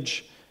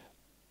image.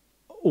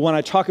 When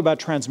I talk about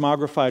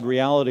transmogrified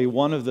reality,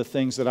 one of the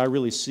things that I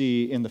really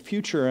see in the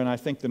future, and I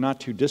think the not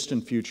too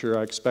distant future,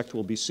 I expect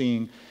we'll be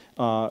seeing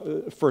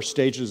first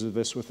stages of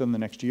this within the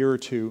next year or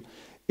two,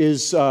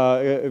 is,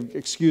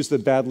 excuse the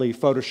badly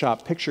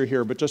photoshopped picture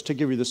here, but just to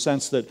give you the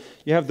sense that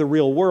you have the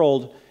real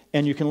world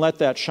and you can let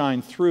that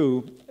shine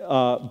through,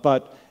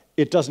 but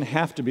it doesn't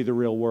have to be the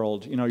real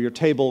world. Your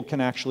table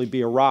can actually be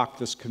a rock.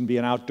 This can be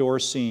an outdoor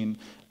scene.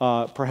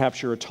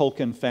 Perhaps you're a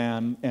Tolkien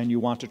fan and you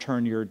want to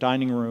turn your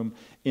dining room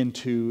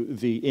into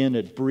the inn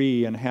at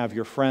Bree and have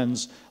your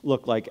friends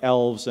look like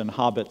elves and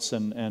hobbits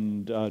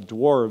and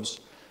dwarves.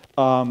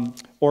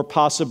 Or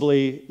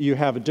possibly you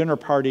have a dinner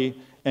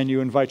party and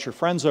you invite your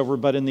friends over,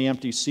 but in the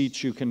empty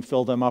seats you can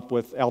fill them up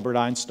with Albert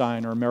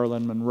Einstein or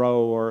Marilyn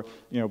Monroe, or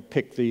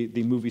pick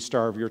the movie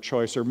star of your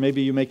choice. Or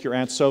maybe you make your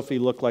Aunt Sophie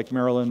look like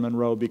Marilyn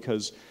Monroe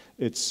because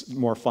it's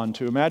more fun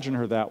to imagine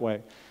her that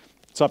way.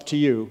 It's up to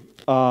you.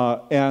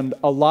 And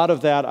a lot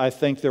of that, I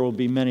think there will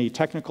be many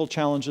technical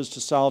challenges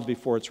to solve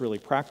before it's really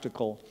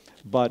practical,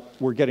 but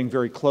we're getting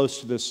very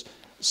close to this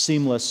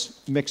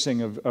seamless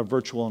mixing of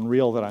virtual and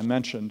real that I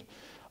mentioned.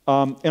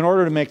 In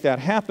order to make that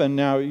happen,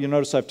 now you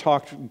notice I've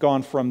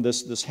gone from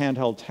this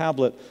handheld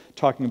tablet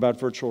talking about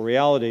virtual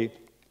reality.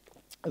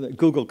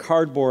 Google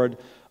Cardboard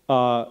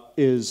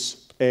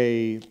is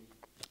a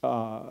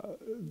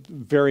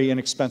very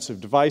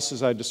inexpensive device,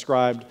 as I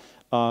described.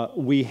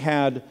 We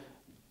had,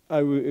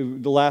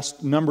 the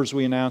last numbers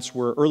we announced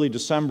were early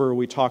December.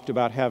 We talked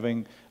about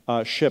having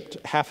shipped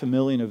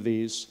 500,000 of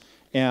these.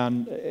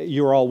 And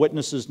you're all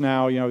witnesses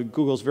now. You know,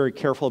 Google's very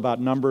careful about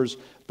numbers,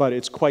 but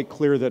it's quite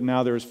clear that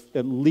now there's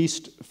at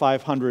least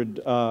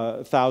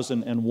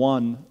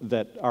 500,001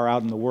 that are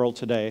out in the world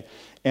today.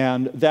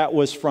 And that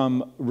was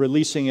from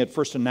releasing it,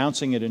 first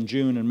announcing it in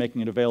June and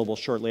making it available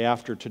shortly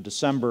after to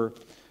December.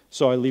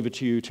 So I leave it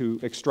to you to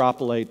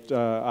extrapolate.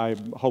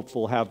 I'm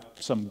hopeful we'll have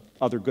some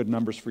other good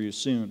numbers for you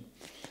soon.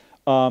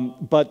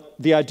 But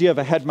the idea of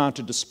a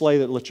head-mounted display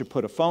that lets you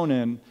put a phone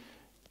in,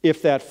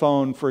 if that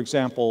phone, for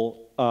example,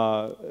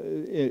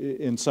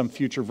 in some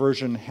future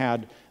version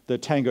had the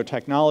Tango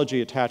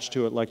technology attached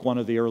to it, like one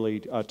of the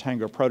early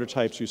Tango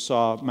prototypes you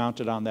saw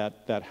mounted on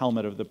that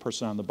helmet of the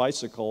person on the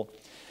bicycle.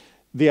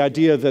 The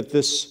idea that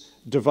this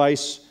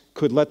device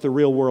could let the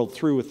real world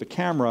through with the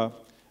camera,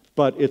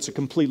 but it's a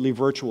completely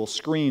virtual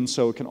screen,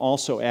 so it can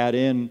also add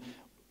in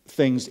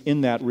things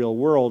in that real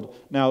world.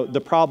 Now, the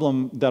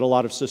problem that a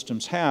lot of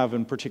systems have,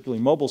 and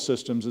particularly mobile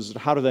systems, is that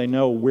how do they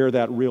know where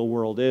that real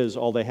world is?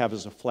 All they have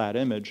is a flat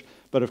image.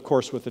 But of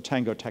course, with the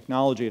Tango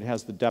technology, it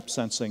has the depth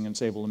sensing and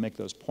it's able to make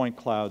those point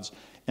clouds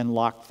and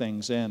lock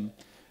things in.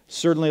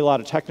 Certainly a lot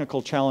of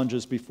technical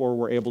challenges before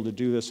we're able to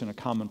do this in a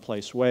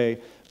commonplace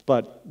way,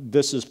 but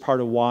this is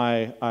part of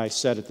why I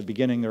said at the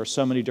beginning there are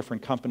so many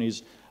different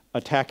companies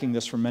attacking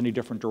this from many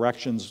different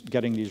directions,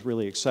 getting these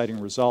really exciting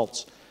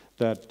results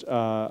that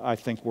I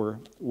think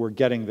we're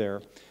getting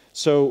there.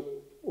 So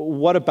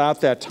what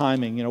about that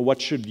timing? You know,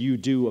 what should you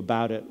do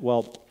about it?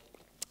 Well,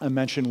 I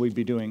mentioned we'd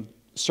be doing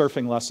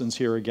surfing lessons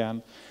here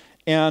again.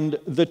 And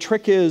the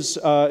trick is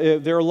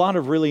there are a lot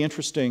of really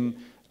interesting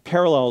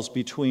parallels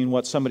between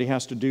what somebody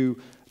has to do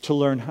to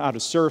learn how to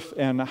surf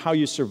and how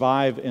you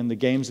survive in the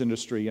games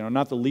industry, you know,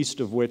 not the least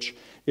of which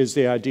is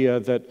the idea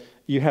that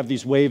you have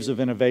these waves of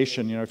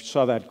innovation. You know, if you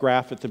saw that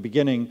graph at the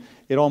beginning,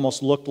 it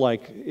almost looked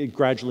like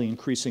gradually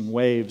increasing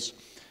waves.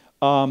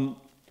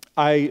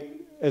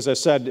 As I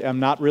said, am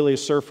not really a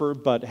surfer,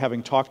 but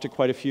having talked to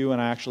quite a few,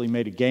 and I actually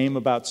made a game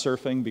about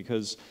surfing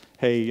because,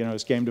 hey, you know,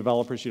 as game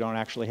developers, you don't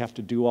actually have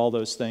to do all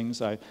those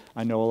things. I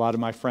know a lot of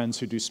my friends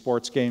who do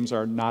sports games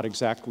are not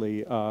exactly,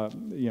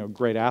 you know,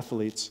 great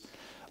athletes.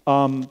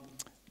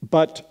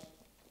 But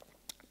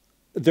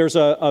there's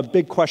a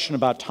big question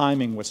about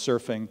timing with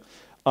surfing.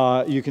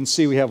 You can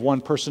see we have one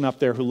person up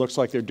there who looks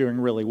like they're doing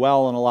really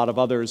well and a lot of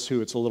others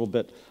who it's a little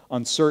bit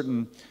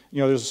uncertain.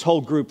 You know, there's this whole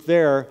group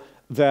there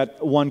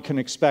that one can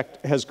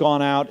expect has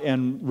gone out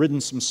and ridden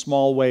some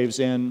small waves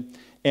in,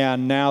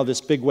 and now this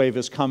big wave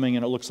is coming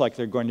and it looks like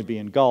they're going to be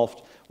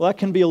engulfed. Well, that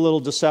can be a little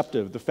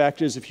deceptive. The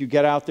fact is, if you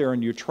get out there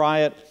and you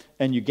try it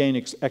and you gain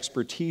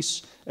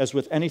expertise, as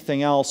with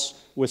anything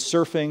else, with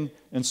surfing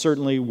and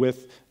certainly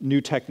with new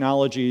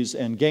technologies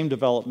and game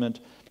development,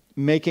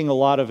 making a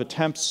lot of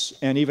attempts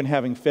and even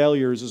having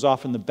failures is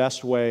often the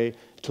best way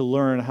to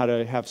learn how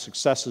to have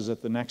successes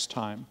at the next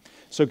time.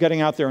 So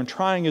getting out there and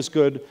trying is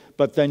good,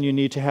 but then you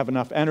need to have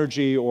enough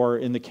energy, or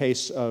in the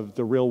case of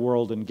the real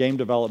world and game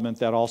development,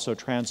 that also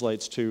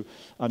translates to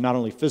not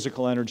only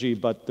physical energy,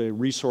 but the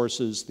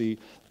resources, the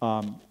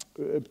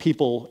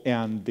people,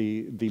 and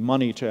the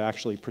money to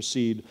actually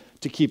proceed,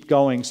 to keep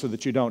going so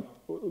that you don't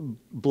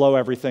blow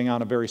everything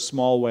on a very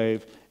small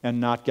wave and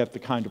not get the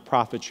kind of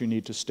profits you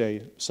need to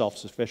stay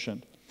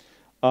self-sufficient.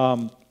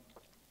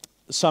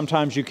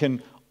 Sometimes you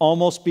can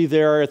almost be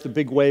there at the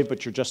big wave,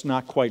 but you're just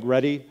not quite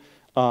ready.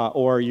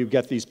 Or you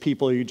get these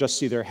people, you just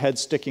see their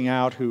heads sticking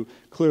out who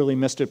clearly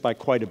missed it by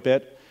quite a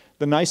bit.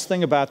 The nice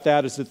thing about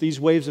that is that these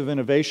waves of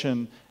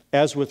innovation,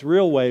 as with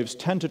real waves,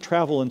 tend to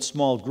travel in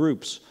small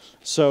groups.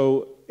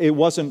 So it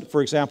wasn't,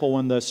 for example,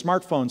 when the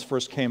smartphones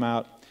first came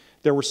out,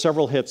 there were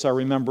several hits. I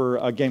remember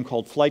a game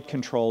called Flight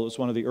Control. It was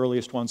one of the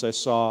earliest ones I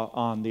saw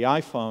on the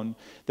iPhone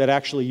that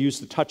actually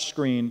used the touch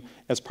screen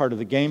as part of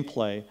the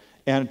gameplay.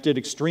 And it did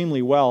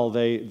extremely well.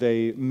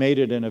 They made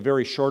it in a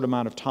very short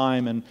amount of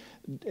time, and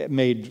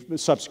made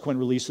subsequent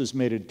releases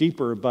made it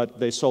deeper, but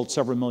they sold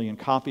several million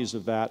copies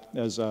of that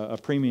as a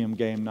premium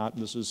game.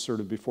 This is sort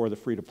of before the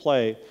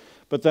free-to-play.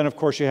 But then, of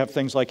course, you have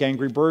things like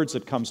Angry Birds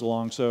that comes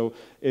along. So,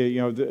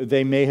 you know,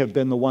 they may have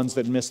been the ones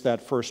that missed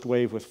that first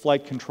wave with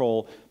Flight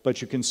Control,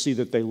 but you can see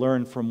that they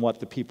learned from what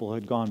the people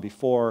had gone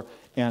before,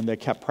 and they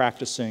kept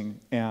practicing.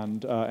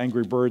 And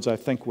Angry Birds, I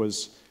think,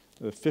 was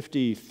the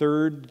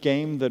 53rd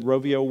game that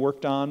Rovio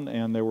worked on,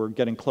 and they were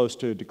getting close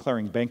to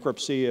declaring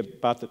bankruptcy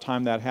about the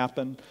time that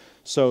happened.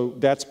 So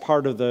that's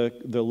part of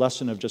the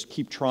lesson of just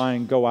keep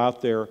trying, go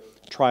out there,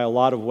 try a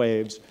lot of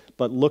waves,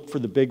 but look for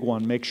the big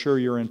one. Make sure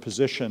you're in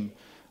position.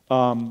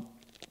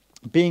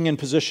 being in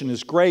position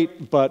is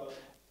great, but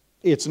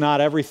it's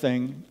not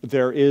everything.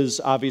 There is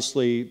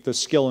obviously the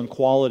skill and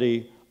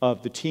quality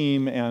of the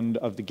team and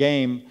of the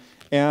game.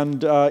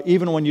 And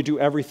even when you do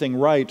everything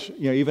right,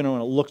 even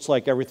when it looks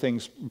like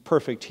everything's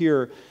perfect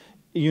here,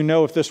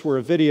 if this were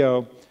a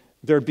video,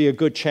 there'd be a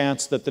good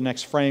chance that the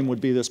next frame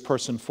would be this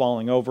person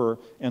falling over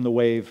and the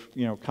wave,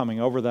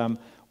 coming over them,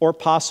 or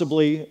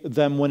possibly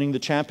them winning the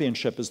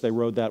championship as they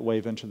rode that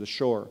wave into the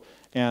shore.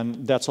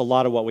 And that's a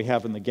lot of what we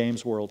have in the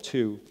games world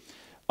too.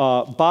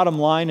 Bottom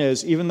line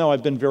is, even though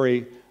I've been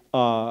very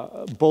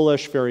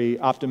bullish, very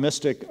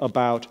optimistic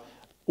about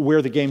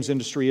where the games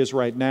industry is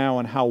right now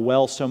and how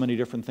well so many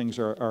different things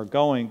are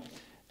going,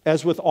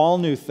 as with all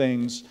new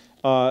things,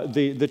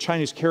 the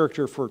Chinese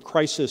character for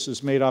crisis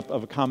is made up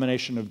of a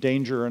combination of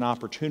danger and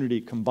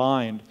opportunity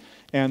combined.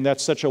 And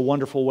that's such a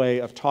wonderful way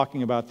of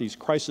talking about these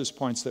crisis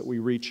points that we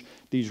reach,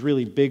 these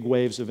really big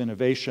waves of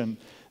innovation.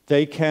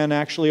 They can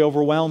actually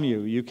overwhelm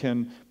you. You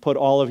can put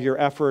all of your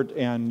effort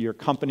and your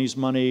company's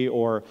money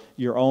or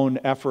your own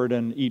effort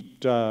and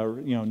eat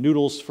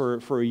noodles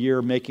for a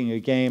year making a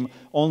game,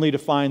 only to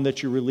find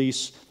that you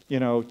release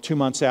 2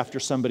 months after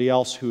somebody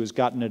else who has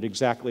gotten it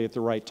exactly at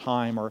the right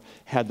time or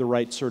had the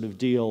right sort of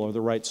deal or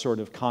the right sort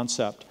of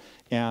concept.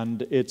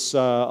 And it's a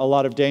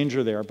lot of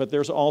danger there. But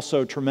there's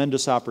also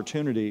tremendous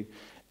opportunity.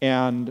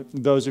 And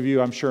those of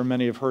you, I'm sure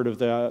many have heard of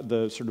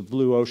the sort of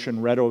blue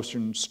ocean, red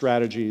ocean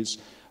strategies.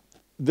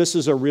 This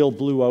is a real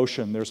blue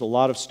ocean. There's a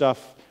lot of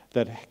stuff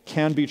that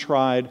can be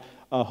tried.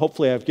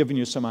 Hopefully I've given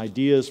you some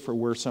ideas for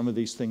where some of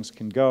these things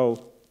can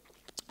go.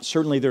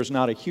 Certainly there's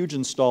not a huge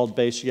installed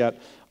base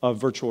yet of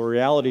virtual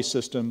reality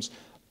systems,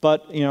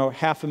 but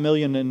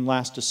 500,000 in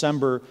last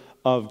December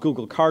of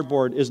Google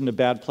Cardboard isn't a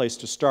bad place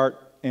to start,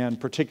 and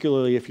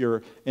particularly if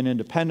you're an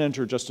independent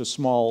or just a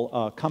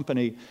small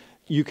company,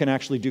 you can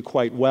actually do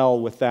quite well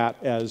with that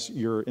as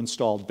your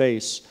installed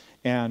base.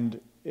 And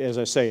as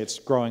I say, it's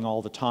growing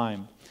all the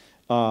time.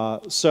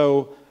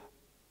 So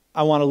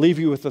I want to leave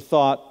you with the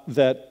thought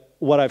that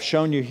what I've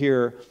shown you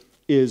here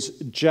is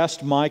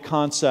just my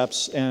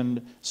concepts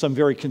and some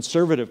very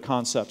conservative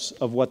concepts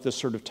of what this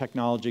sort of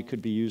technology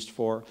could be used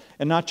for.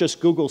 And not just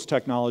Google's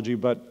technology,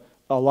 but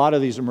a lot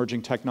of these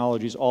emerging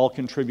technologies all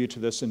contribute to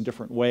this in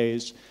different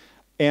ways.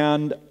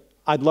 And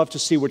I'd love to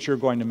see what you're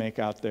going to make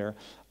out there.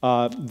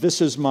 This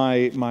is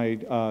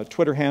my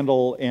Twitter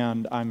handle,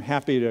 and I'm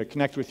happy to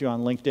connect with you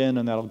on LinkedIn,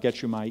 and that'll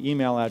get you my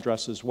email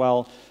address as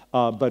well.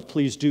 But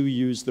please do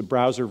use the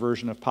browser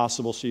version if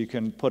possible, so you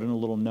can put in a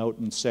little note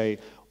and say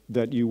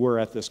that you were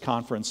at this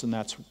conference, and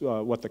that's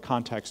what the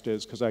context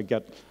is, because I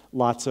get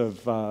lots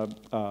of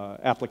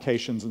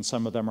applications, and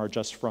some of them are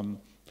just from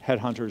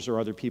headhunters or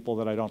other people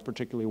that I don't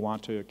particularly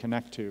want to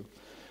connect to.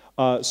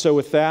 So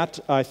with that,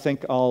 I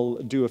think I'll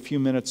do a few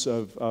minutes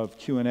of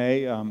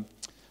Q&A.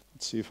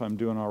 Let's see if I'm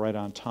doing all right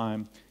on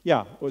time.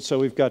 Yeah, so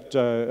we've got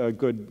a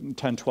good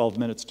 10, 12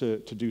 minutes to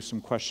do some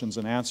questions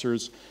and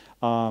answers.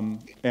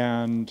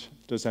 And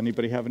does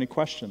anybody have any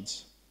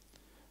questions?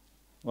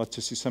 Love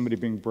to see somebody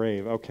being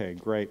brave. Okay,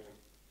 great.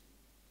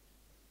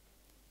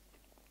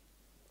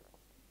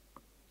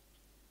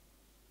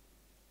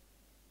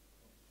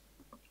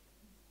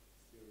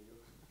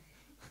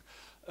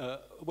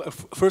 Well,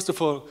 first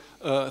of all,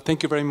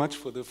 thank you very much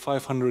for the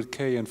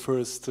 500K and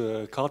first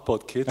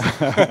cardboard kit.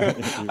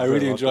 I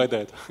really enjoyed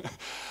that.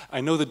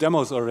 I know the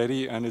demos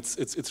already, and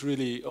it's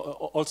really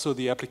also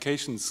the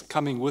applications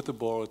coming with the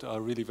board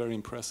are really very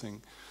impressive.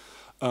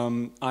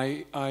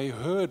 I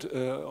heard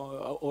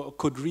or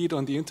could read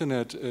on the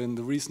internet in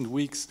the recent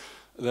weeks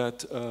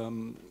that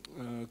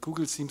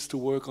Google seems to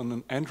work on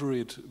an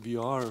Android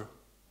VR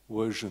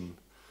version.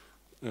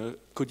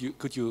 Could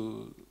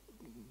you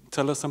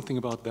tell us something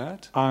about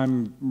that?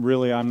 I'm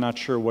not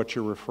sure what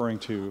you're referring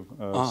to.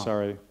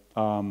 Sorry.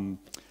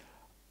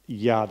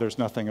 Yeah, there's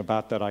nothing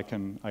about that I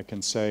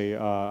can say.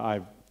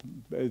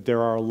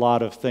 There are a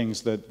lot of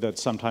things that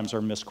sometimes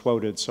are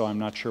misquoted, so I'm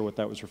not sure what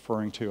that was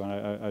referring to.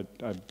 And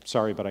I'm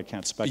sorry, but I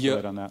can't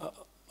speculate on that.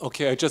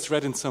 Okay, I just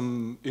read in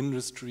some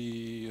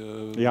industry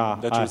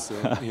letters.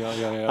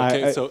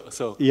 Okay, so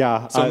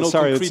no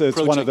sorry, concrete it's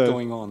project one of the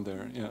going on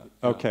there. Yeah.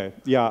 Okay.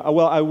 Yeah.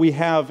 Well, we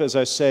have, as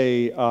I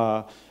say,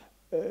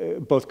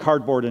 both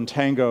Cardboard and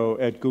Tango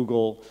at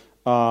Google.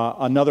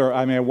 One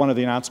of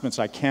the announcements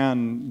I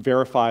can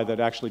verify that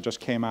actually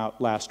just came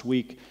out last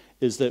week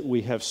is that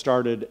we have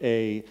started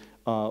a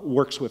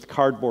Works with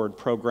Cardboard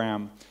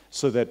program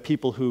so that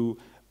people who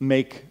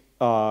make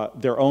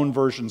their own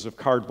versions of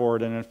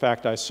Cardboard, and in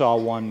fact I saw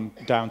one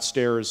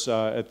downstairs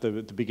at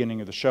the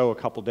beginning of the show a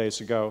couple days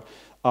ago,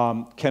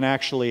 can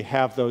actually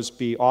have those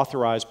be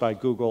authorized by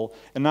Google,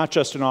 and not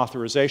just an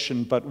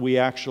authorization, but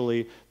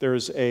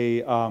there's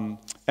a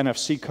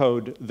NFC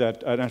code,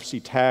 an NFC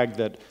tag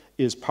that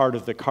is part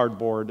of the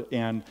Cardboard,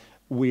 and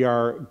we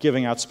are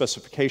giving out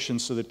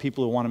specifications so that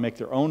people who want to make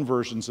their own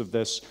versions of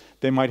this,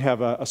 they might have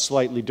a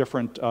slightly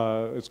different,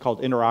 it's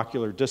called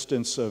interocular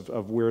distance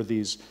of where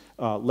these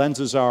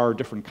lenses are,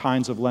 different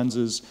kinds of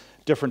lenses,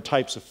 different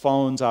types of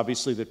phones,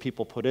 obviously, that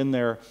people put in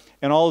there.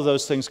 And all of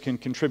those things can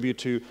contribute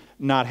to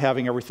not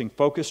having everything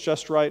focused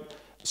just right,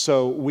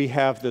 So we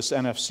have this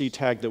NFC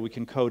tag that we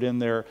can code in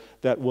there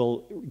that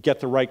will get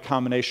the right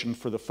combination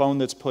for the phone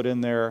that's put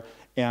in there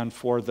and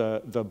for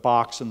the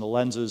box and the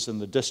lenses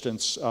and the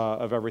distance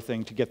of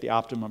everything to get the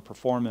optimum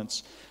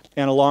performance.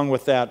 And along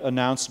with that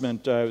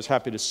announcement, I was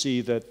happy to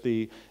see that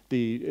the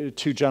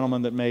two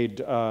gentlemen that made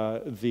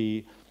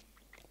the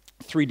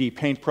 3D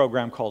paint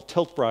program called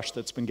Tilt Brush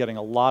that's been getting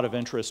a lot of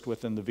interest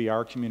within the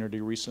VR community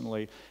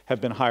recently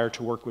have been hired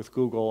to work with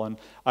Google. And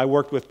I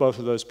worked with both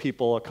of those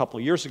people a couple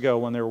of years ago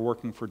when they were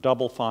working for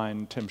Double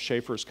Fine, Tim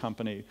Schafer's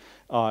company,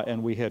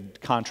 and we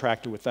had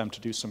contracted with them to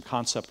do some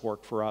concept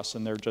work for us,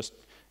 and they're just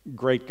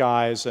great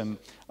guys, and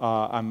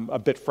I'm a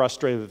bit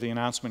frustrated that the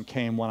announcement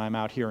came when I'm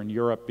out here in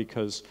Europe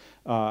because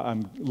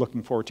I'm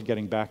looking forward to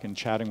getting back and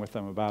chatting with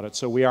them about it.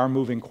 So we are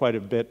moving quite a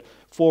bit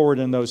forward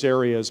in those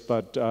areas,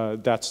 but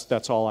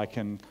that's all I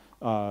can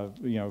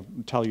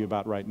tell you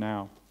about right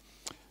now.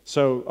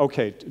 So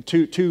okay,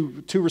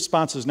 two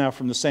responses now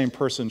from the same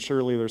person.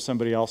 Surely there's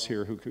somebody else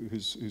here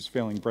who's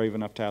feeling brave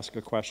enough to ask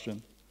a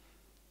question.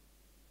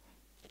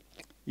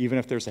 Even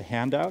if there's a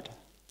handout?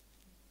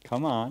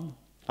 Come on.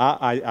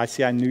 I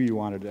see, I knew you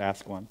wanted to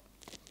ask one.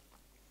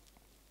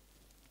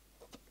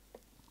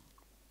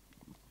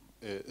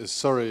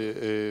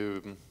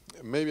 Sorry,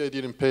 maybe I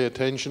didn't pay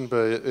attention,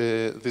 but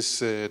this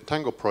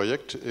Tango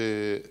project,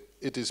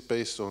 it is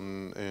based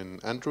on an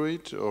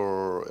Android,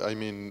 or I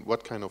mean,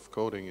 what kind of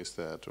coding is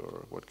that,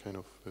 or what kind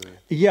of?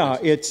 Yeah,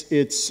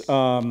 it's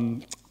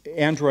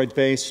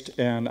Android-based,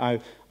 and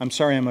I'm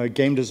sorry, I'm a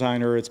game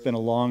designer. It's been a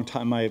long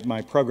time.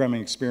 My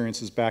programming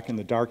experience is back in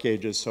the dark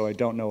ages, so I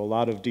don't know a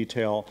lot of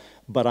detail,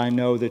 but I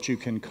know that you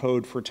can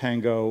code for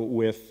Tango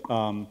with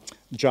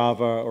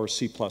Java or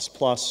C++.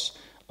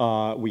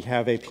 We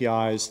have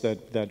APIs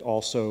that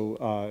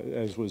also,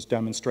 as was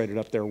demonstrated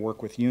up there,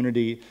 work with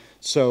Unity.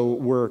 So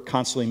we're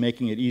constantly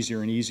making it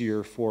easier and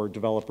easier for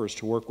developers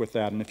to work with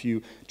that. And if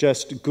you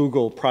just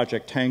Google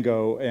Project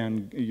Tango,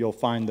 and you'll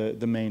find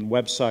the main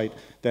website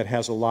that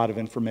has a lot of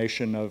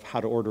information of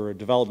how to order a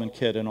development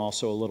kit and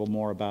also a little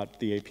more about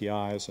the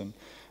APIs. And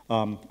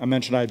I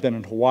mentioned I had been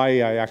in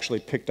Hawaii. I actually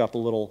picked up a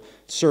little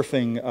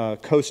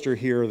surfing coaster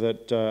here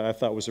that I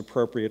thought was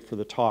appropriate for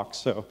the talk.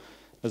 So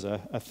as a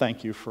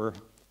thank you for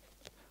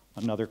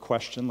another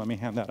question, let me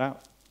hand that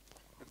out.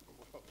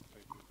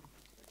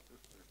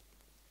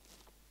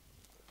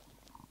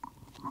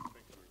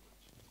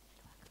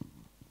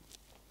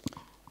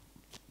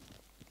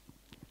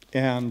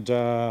 And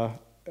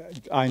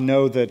I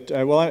know that,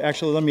 well,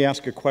 actually, let me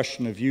ask a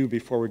question of you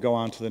before we go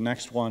on to the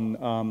next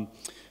one.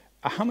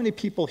 How many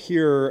people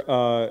here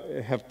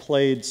have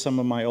played some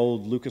of my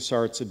old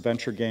LucasArts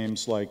adventure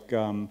games like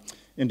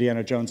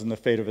Indiana Jones and the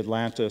Fate of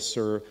Atlantis,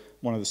 or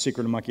one of the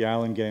Secret of Monkey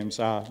Island games?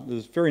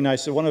 It's very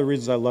nice. One of the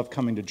reasons I love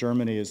coming to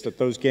Germany is that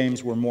those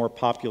games were more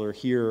popular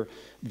here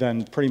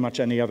than pretty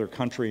much any other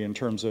country in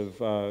terms of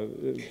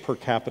per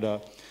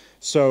capita.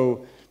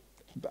 So,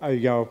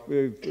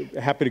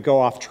 happy to go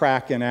off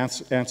track and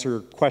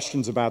answer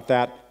questions about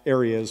that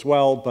area as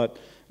well. But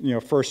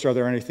first, are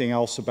there anything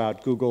else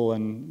about Google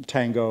and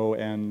Tango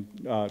and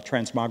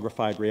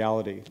transmogrified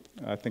reality?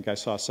 I think I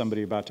saw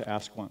somebody about to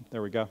ask one.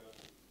 There we go.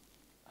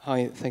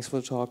 Hi, thanks for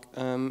the talk.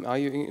 Are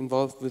you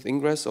involved with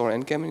Ingress or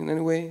Endgame in any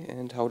way,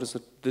 and how does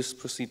this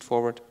proceed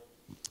forward?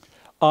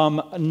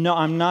 No,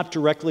 I'm not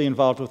directly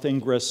involved with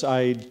Ingress.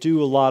 I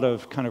do a lot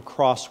of kind of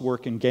cross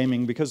work in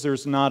gaming because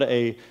there's not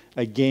a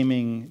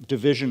gaming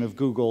division of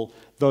Google.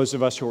 Those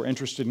of us who are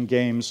interested in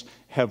games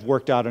have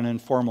worked out an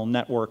informal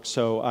network,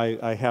 so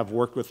I have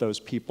worked with those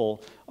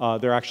people.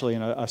 They're actually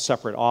in a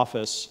separate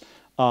office.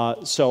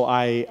 So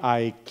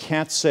I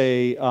can't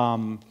say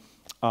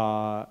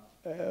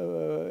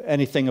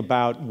anything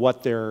about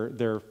what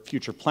their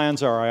future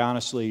plans are. I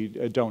honestly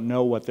don't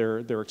know what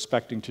they're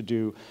expecting to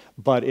do,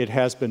 but it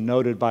has been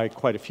noted by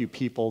quite a few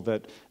people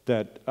that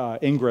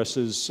Ingress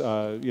is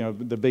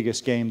the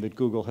biggest game that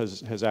Google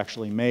has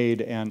actually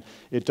made, and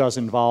it does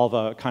involve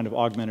a kind of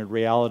augmented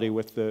reality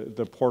with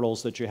the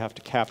portals that you have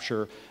to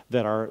capture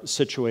that are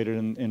situated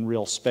in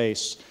real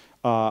space.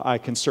 I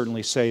can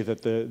certainly say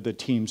that the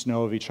teams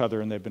know of each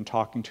other and they've been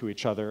talking to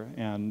each other,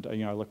 and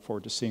I look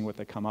forward to seeing what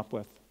they come up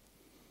with.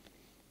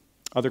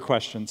 Other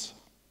questions?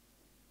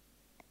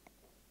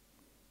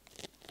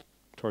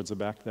 Towards the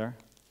back there.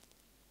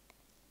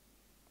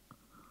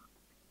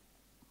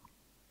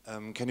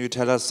 Can you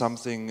tell us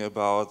something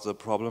about the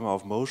problem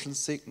of motion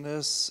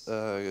sickness?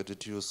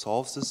 Did you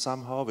solve this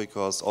somehow?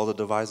 Because all the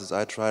devices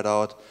I tried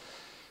out,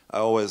 I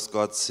always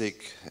got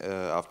sick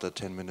after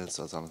 10 minutes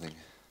or something.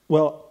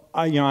 Well,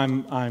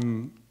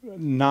 I'm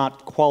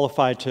not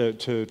qualified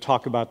to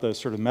talk about the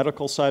sort of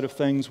medical side of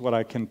things. What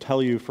I can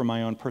tell you from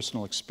my own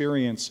personal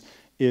experience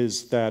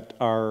is that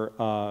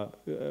our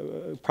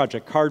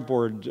Project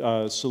Cardboard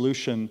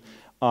solution,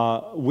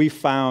 we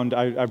found,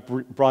 I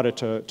brought it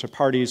to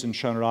parties and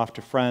shown it off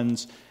to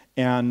friends,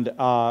 and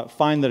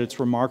find that it's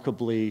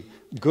remarkably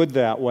good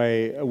that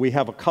way. We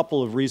have a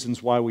couple of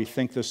reasons why we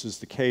think this is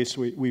the case.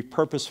 We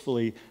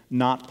purposefully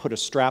not put a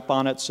strap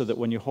on it so that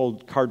when you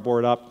hold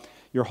cardboard up,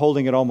 you're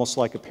holding it almost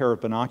like a pair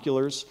of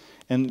binoculars.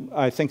 And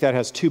I think that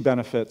has two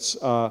benefits.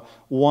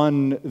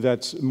 One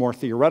that's more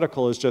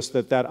theoretical is just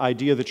that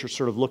idea that you're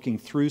sort of looking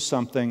through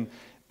something,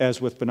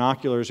 as with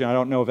binoculars. You know, I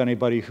don't know of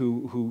anybody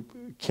who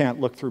can't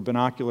look through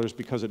binoculars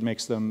because it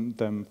makes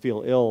them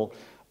feel ill.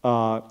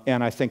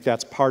 And I think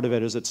that's part of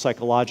it, is that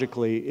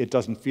psychologically it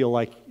doesn't feel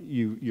like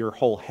your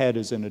whole head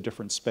is in a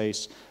different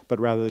space, but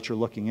rather that you're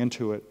looking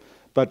into it.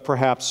 But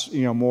perhaps,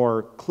 you know,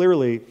 more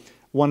clearly,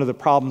 one of the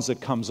problems that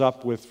comes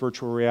up with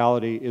virtual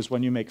reality is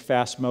when you make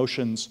fast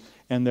motions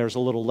and there's a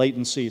little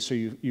latency, so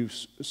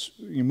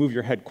you move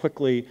your head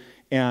quickly,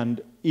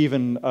 and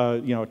even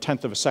you know, a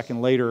tenth of a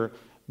second later,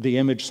 the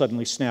image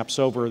suddenly snaps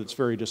over. It's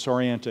very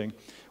disorienting.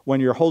 When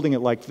you're holding it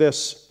like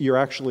this, you're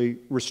actually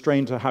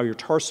restrained to how your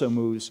torso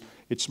moves.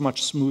 It's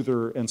much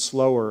smoother and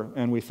slower,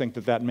 and we think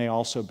that that may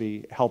also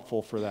be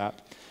helpful for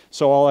that.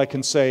 So all I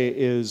can say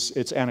is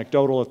it's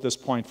anecdotal at this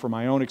point from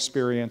my own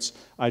experience.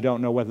 I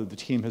don't know whether the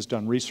team has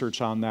done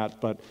research on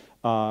that, but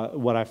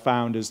what I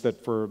found is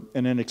that for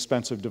an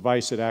inexpensive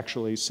device, it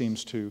actually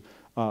seems to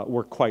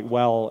work quite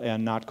well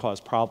and not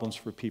cause problems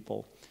for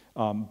people.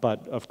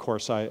 But of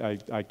course,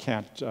 I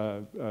can't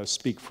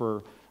speak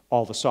for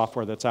all the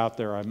software that's out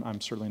there.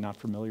 I'm certainly not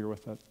familiar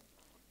with it.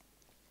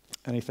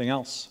 Anything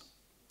else?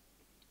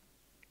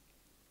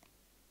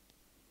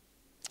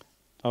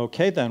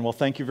 Okay then, well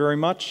thank you very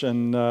much,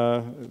 and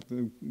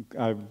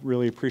I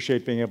really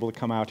appreciate being able to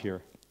come out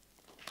here.